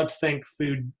 Let's think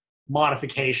food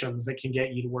modifications that can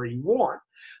get you to where you want.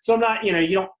 So I'm not, you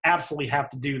don't absolutely have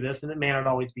to do this, and it may not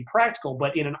always be practical,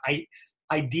 but in an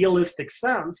idealistic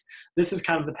sense, this is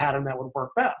kind of the pattern that would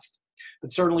work best.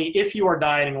 But certainly if you are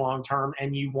dieting long-term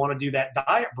and you want to do that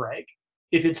diet break,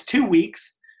 if it's 2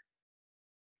 weeks,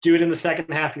 do it in the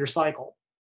second half of your cycle.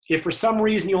 If for some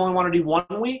reason you only want to do 1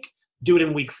 week, do it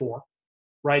in week 4,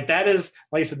 right? That is,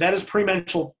 like I said, that is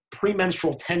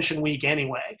premenstrual tension week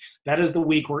anyway. That is the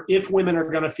week where if women are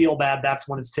going to feel bad, that's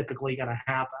when it's typically going to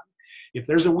happen. If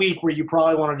there's a week where you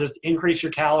probably want to just increase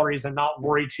your calories and not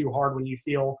worry too hard when you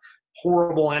feel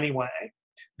horrible anyway,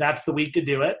 that's the week to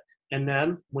do it. And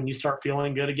then when you start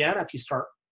feeling good again, after you start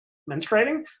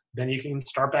menstruating, then you can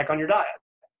start back on your diet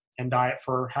and diet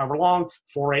for however long,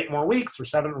 4 or 8 more weeks or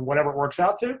 7 or whatever it works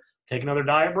out to. Take another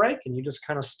diet break, and you just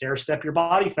kind of stair-step your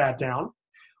body fat down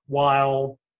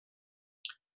while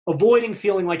avoiding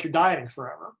feeling like you're dieting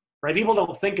forever, right? People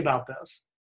don't think about this.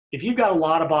 If you've got a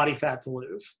lot of body fat to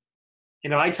lose,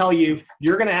 I tell you,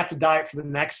 you're going to have to diet for the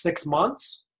next 6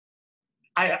 months.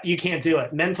 You can't do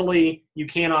it. Mentally, you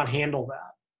cannot handle that.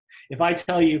 If I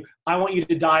tell you, I want you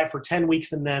to diet for 10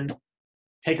 weeks and then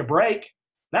take a break,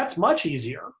 that's much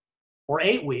easier. Or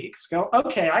 8 weeks. Go,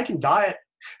 okay, I can diet.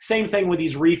 Same thing with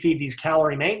these refeed, these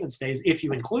calorie maintenance days, if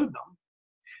you include them.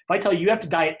 If I tell you have to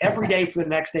diet every day for the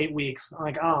next 8 weeks, I'm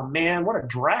like, oh man, what a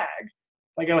drag.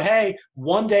 If I go, hey,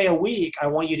 1 day a week, I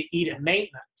want you to eat at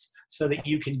maintenance so that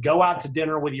you can go out to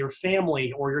dinner with your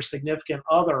family or your significant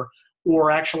other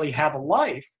or actually have a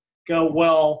life. Go,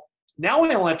 well, now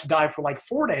I only have to diet for like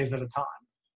 4 days at a time.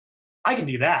 I can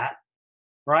do that,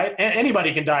 right?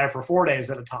 Anybody can diet for 4 days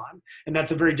at a time. And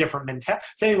that's a very different mentality.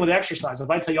 Same with exercise. If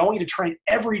I tell you, I want you to train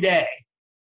every day,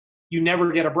 you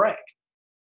never get a break,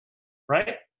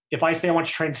 right? If I say I want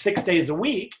you to train 6 days a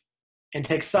week and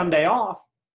take Sunday off,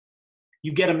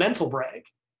 you get a mental break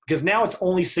because now it's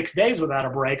only 6 days without a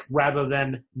break rather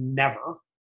than never.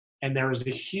 And there is a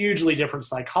hugely different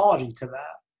psychology to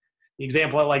that. The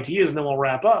example I like to use, and then we'll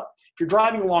wrap up. If you're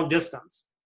driving a long distance,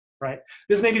 right?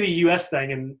 This may be the U.S.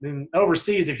 thing, and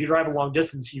overseas, if you drive a long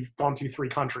distance, you've gone through 3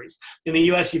 countries. In the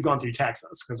U.S., you've gone through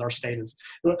Texas because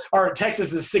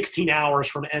Texas is 16 hours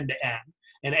from end to end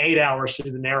and 8 hours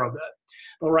through the narrow bit.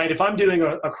 But right, if I'm doing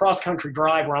a cross-country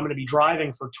drive where I'm going to be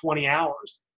driving for 20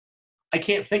 hours, I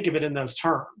can't think of it in those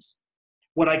terms.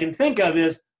 What I can think of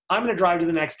is I'm going to drive to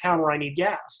the next town where I need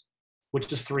gas,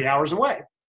 which is 3 hours away.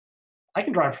 I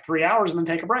can drive for 3 hours and then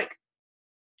take a break.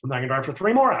 And I can drive for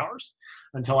 3 more hours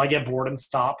until I get bored and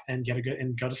stop and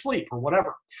go to sleep or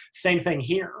whatever. Same thing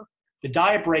here. The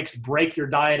diet breaks break your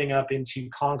dieting up into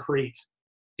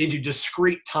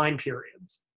discrete time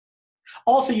periods.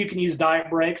 Also, you can use diet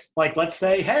breaks. Like, let's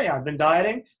say, hey, I've been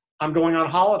dieting. I'm going on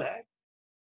holiday,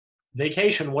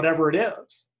 vacation, whatever it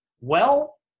is.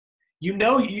 Well, you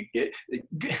don't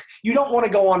want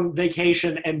to go on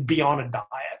vacation and be on a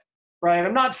diet, right?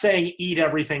 I'm not saying eat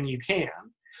everything you can,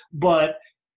 but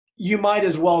you might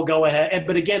as well go ahead.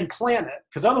 But again, plan it,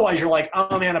 because otherwise you're like,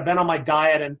 oh man, I've been on my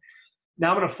diet and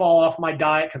now I'm going to fall off my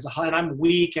diet because I'm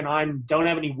weak and I don't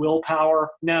have any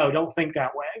willpower. No, don't think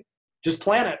that way. Just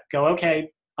plan it. Go,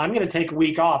 okay, I'm going to take a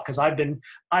week off because I've done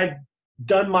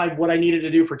what I needed to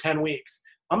do for 10 weeks.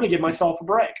 I'm going to give myself a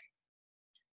break.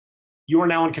 You are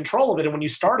now in control of it. And when you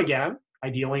start again,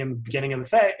 ideally in the beginning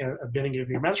of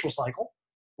your menstrual cycle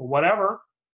or whatever,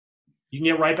 you can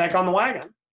get right back on the wagon.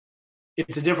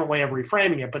 It's a different way of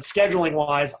reframing it, but scheduling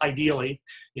wise, ideally,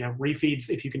 refeeds,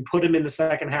 if you can put them in the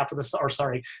second half of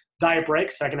diet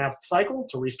break, second half of the cycle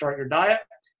to restart your diet.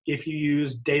 If you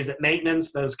use days at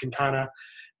maintenance, those can kind of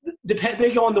depend.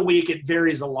 They go in the week. It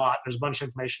varies a lot. There's a bunch of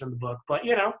information in the book, but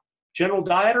general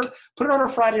dieter, put it on a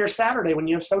Friday or Saturday when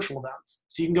you have social events,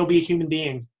 so you can go be a human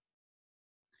being.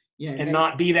 Yeah, and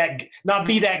not be that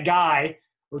guy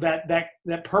or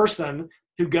that person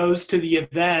who goes to the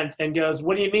event and goes,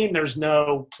 "What do you mean there's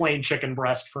no plain chicken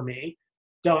breast for me?"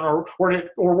 Don't, or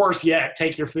worse yet,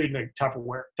 take your food in a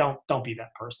Tupperware. Don't be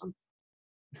that person.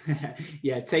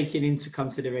 Yeah, taking into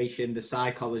consideration the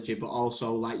psychology, but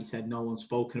also, like you said, no one's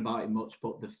spoken about it much,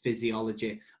 but the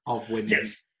physiology of women.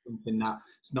 Yes. Something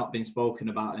that's not been spoken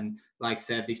about. And like I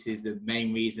said, this is the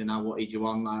main reason I wanted you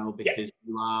on, Lyle, because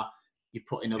you're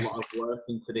putting a lot of work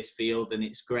into this field, and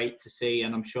it's great to see.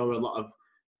 And I'm sure a lot of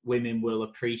women will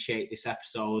appreciate this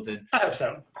episode, and I hope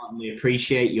so.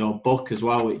 Appreciate your book as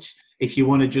well, which, if you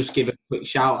want to just give a quick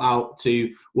shout out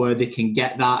to where they can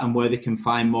get that and where they can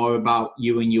find more about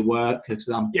you and your work, because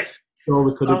I'm sure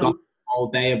we could have gone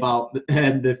all day about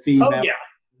the female. Oh, yeah.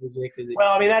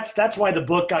 Well, I mean, that's why the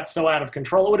book got so out of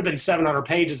control. It would have been 700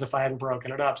 pages if I hadn't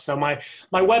broken it up. So my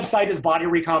website is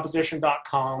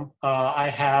bodyrecomposition.com. I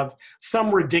have some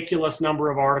ridiculous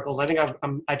number of articles. I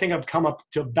think I've come up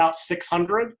to about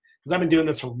 600 because I've been doing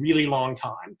this a really long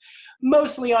time.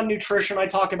 Mostly on nutrition. I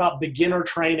talk about beginner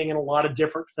training and a lot of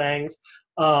different things.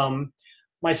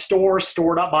 My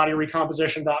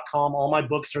store.bodyrecomposition.com. All my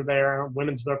books are there.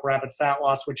 Women's book, Rapid Fat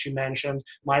Loss, which you mentioned.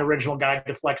 My original guide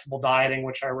to flexible dieting,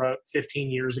 which I wrote 15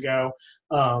 years ago.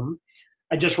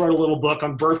 I just wrote a little book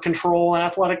on birth control and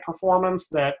athletic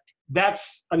performance.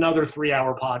 That's another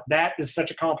 3-hour pod. That is such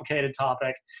a complicated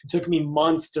topic. It took me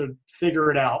months to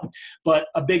figure it out. But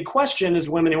a big question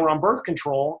is women who are on birth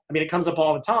control. I mean, it comes up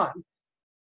all the time.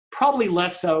 Probably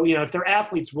less so, if they're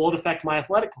athletes, will it affect my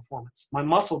athletic performance, my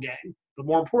muscle gain? But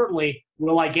more importantly,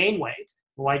 will I gain weight?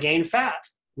 Will I gain fat?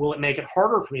 Will it make it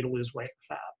harder for me to lose weight or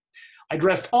fat? I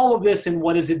addressed all of this in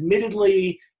what is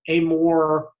admittedly a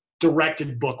more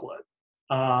directed booklet.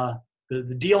 The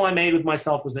deal I made with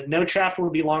myself was that no chapter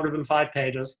would be longer than 5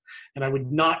 pages, and I would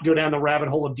not go down the rabbit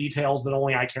hole of details that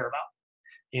only I care about.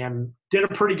 And did a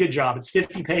pretty good job. It's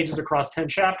 50 pages across 10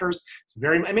 chapters.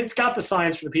 It's got the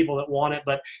science for the people that want it,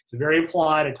 but it's very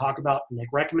applied. I talk about, make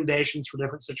recommendations for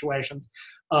different situations.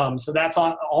 So that's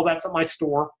all that's at my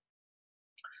store.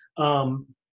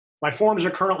 My forums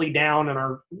are currently down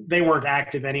and they weren't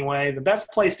active anyway. The best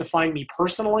place to find me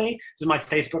personally is in my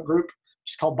Facebook group,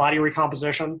 which is called Body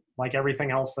Recomposition, like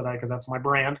everything else because that's my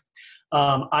brand.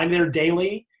 I'm there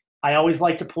daily. I always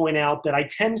like to point out that I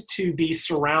tend to be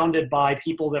surrounded by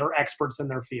people that are experts in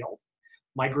their field.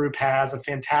 My group has a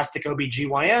fantastic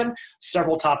OBGYN,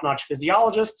 several top-notch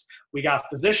physiologists. We got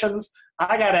physicians.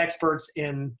 I got experts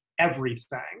in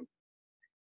everything.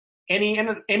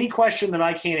 Any question that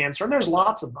I can't answer, and there's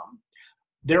lots of them,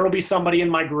 there will be somebody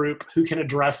in my group who can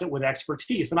address it with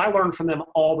expertise. And I learn from them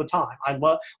all the time.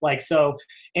 So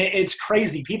it's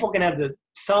crazy. People can have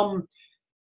some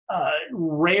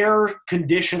rare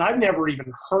condition I've never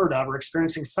even heard of or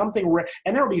experiencing something rare.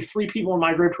 And there will be 3 people in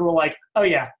my group who are like, oh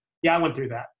yeah, I went through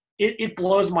that. It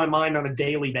blows my mind on a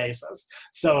daily basis.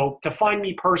 So to find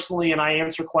me personally, and I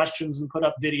answer questions and put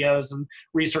up videos and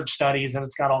research studies, and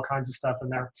it's got all kinds of stuff in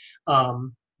there.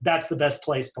 That's the best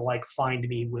place to find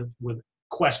me with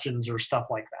questions or stuff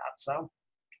like that. So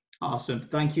Awesome.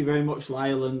 Thank you very much,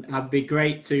 Lyle. And it'd be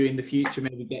great to, in the future,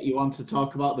 maybe get you on to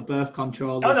talk about the birth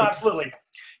control. Oh, no, absolutely.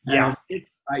 Yeah.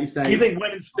 Like you say, you think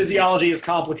women's physiology is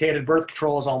complicated, birth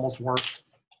control is almost worse.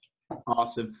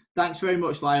 Awesome. Thanks very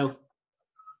much, Lyle.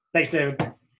 Thanks, David.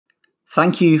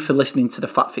 Thank you for listening to the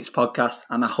Fat Fix podcast,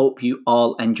 and I hope you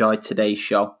all enjoyed today's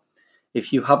show.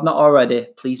 If you have not already,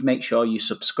 please make sure you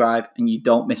subscribe and you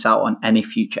don't miss out on any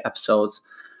future episodes.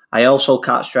 I also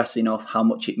can't stress enough how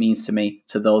much it means to me,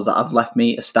 to those that have left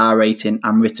me a star rating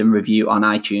and written review on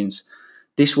iTunes.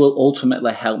 This will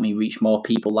ultimately help me reach more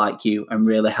people like you and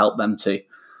really help them too.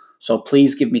 So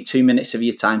please give me 2 minutes of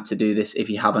your time to do this if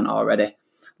you haven't already.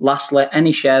 Lastly,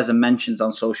 any shares and mentions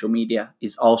on social media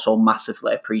is also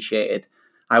massively appreciated.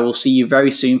 I will see you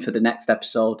very soon for the next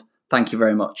episode. Thank you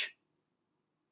very much.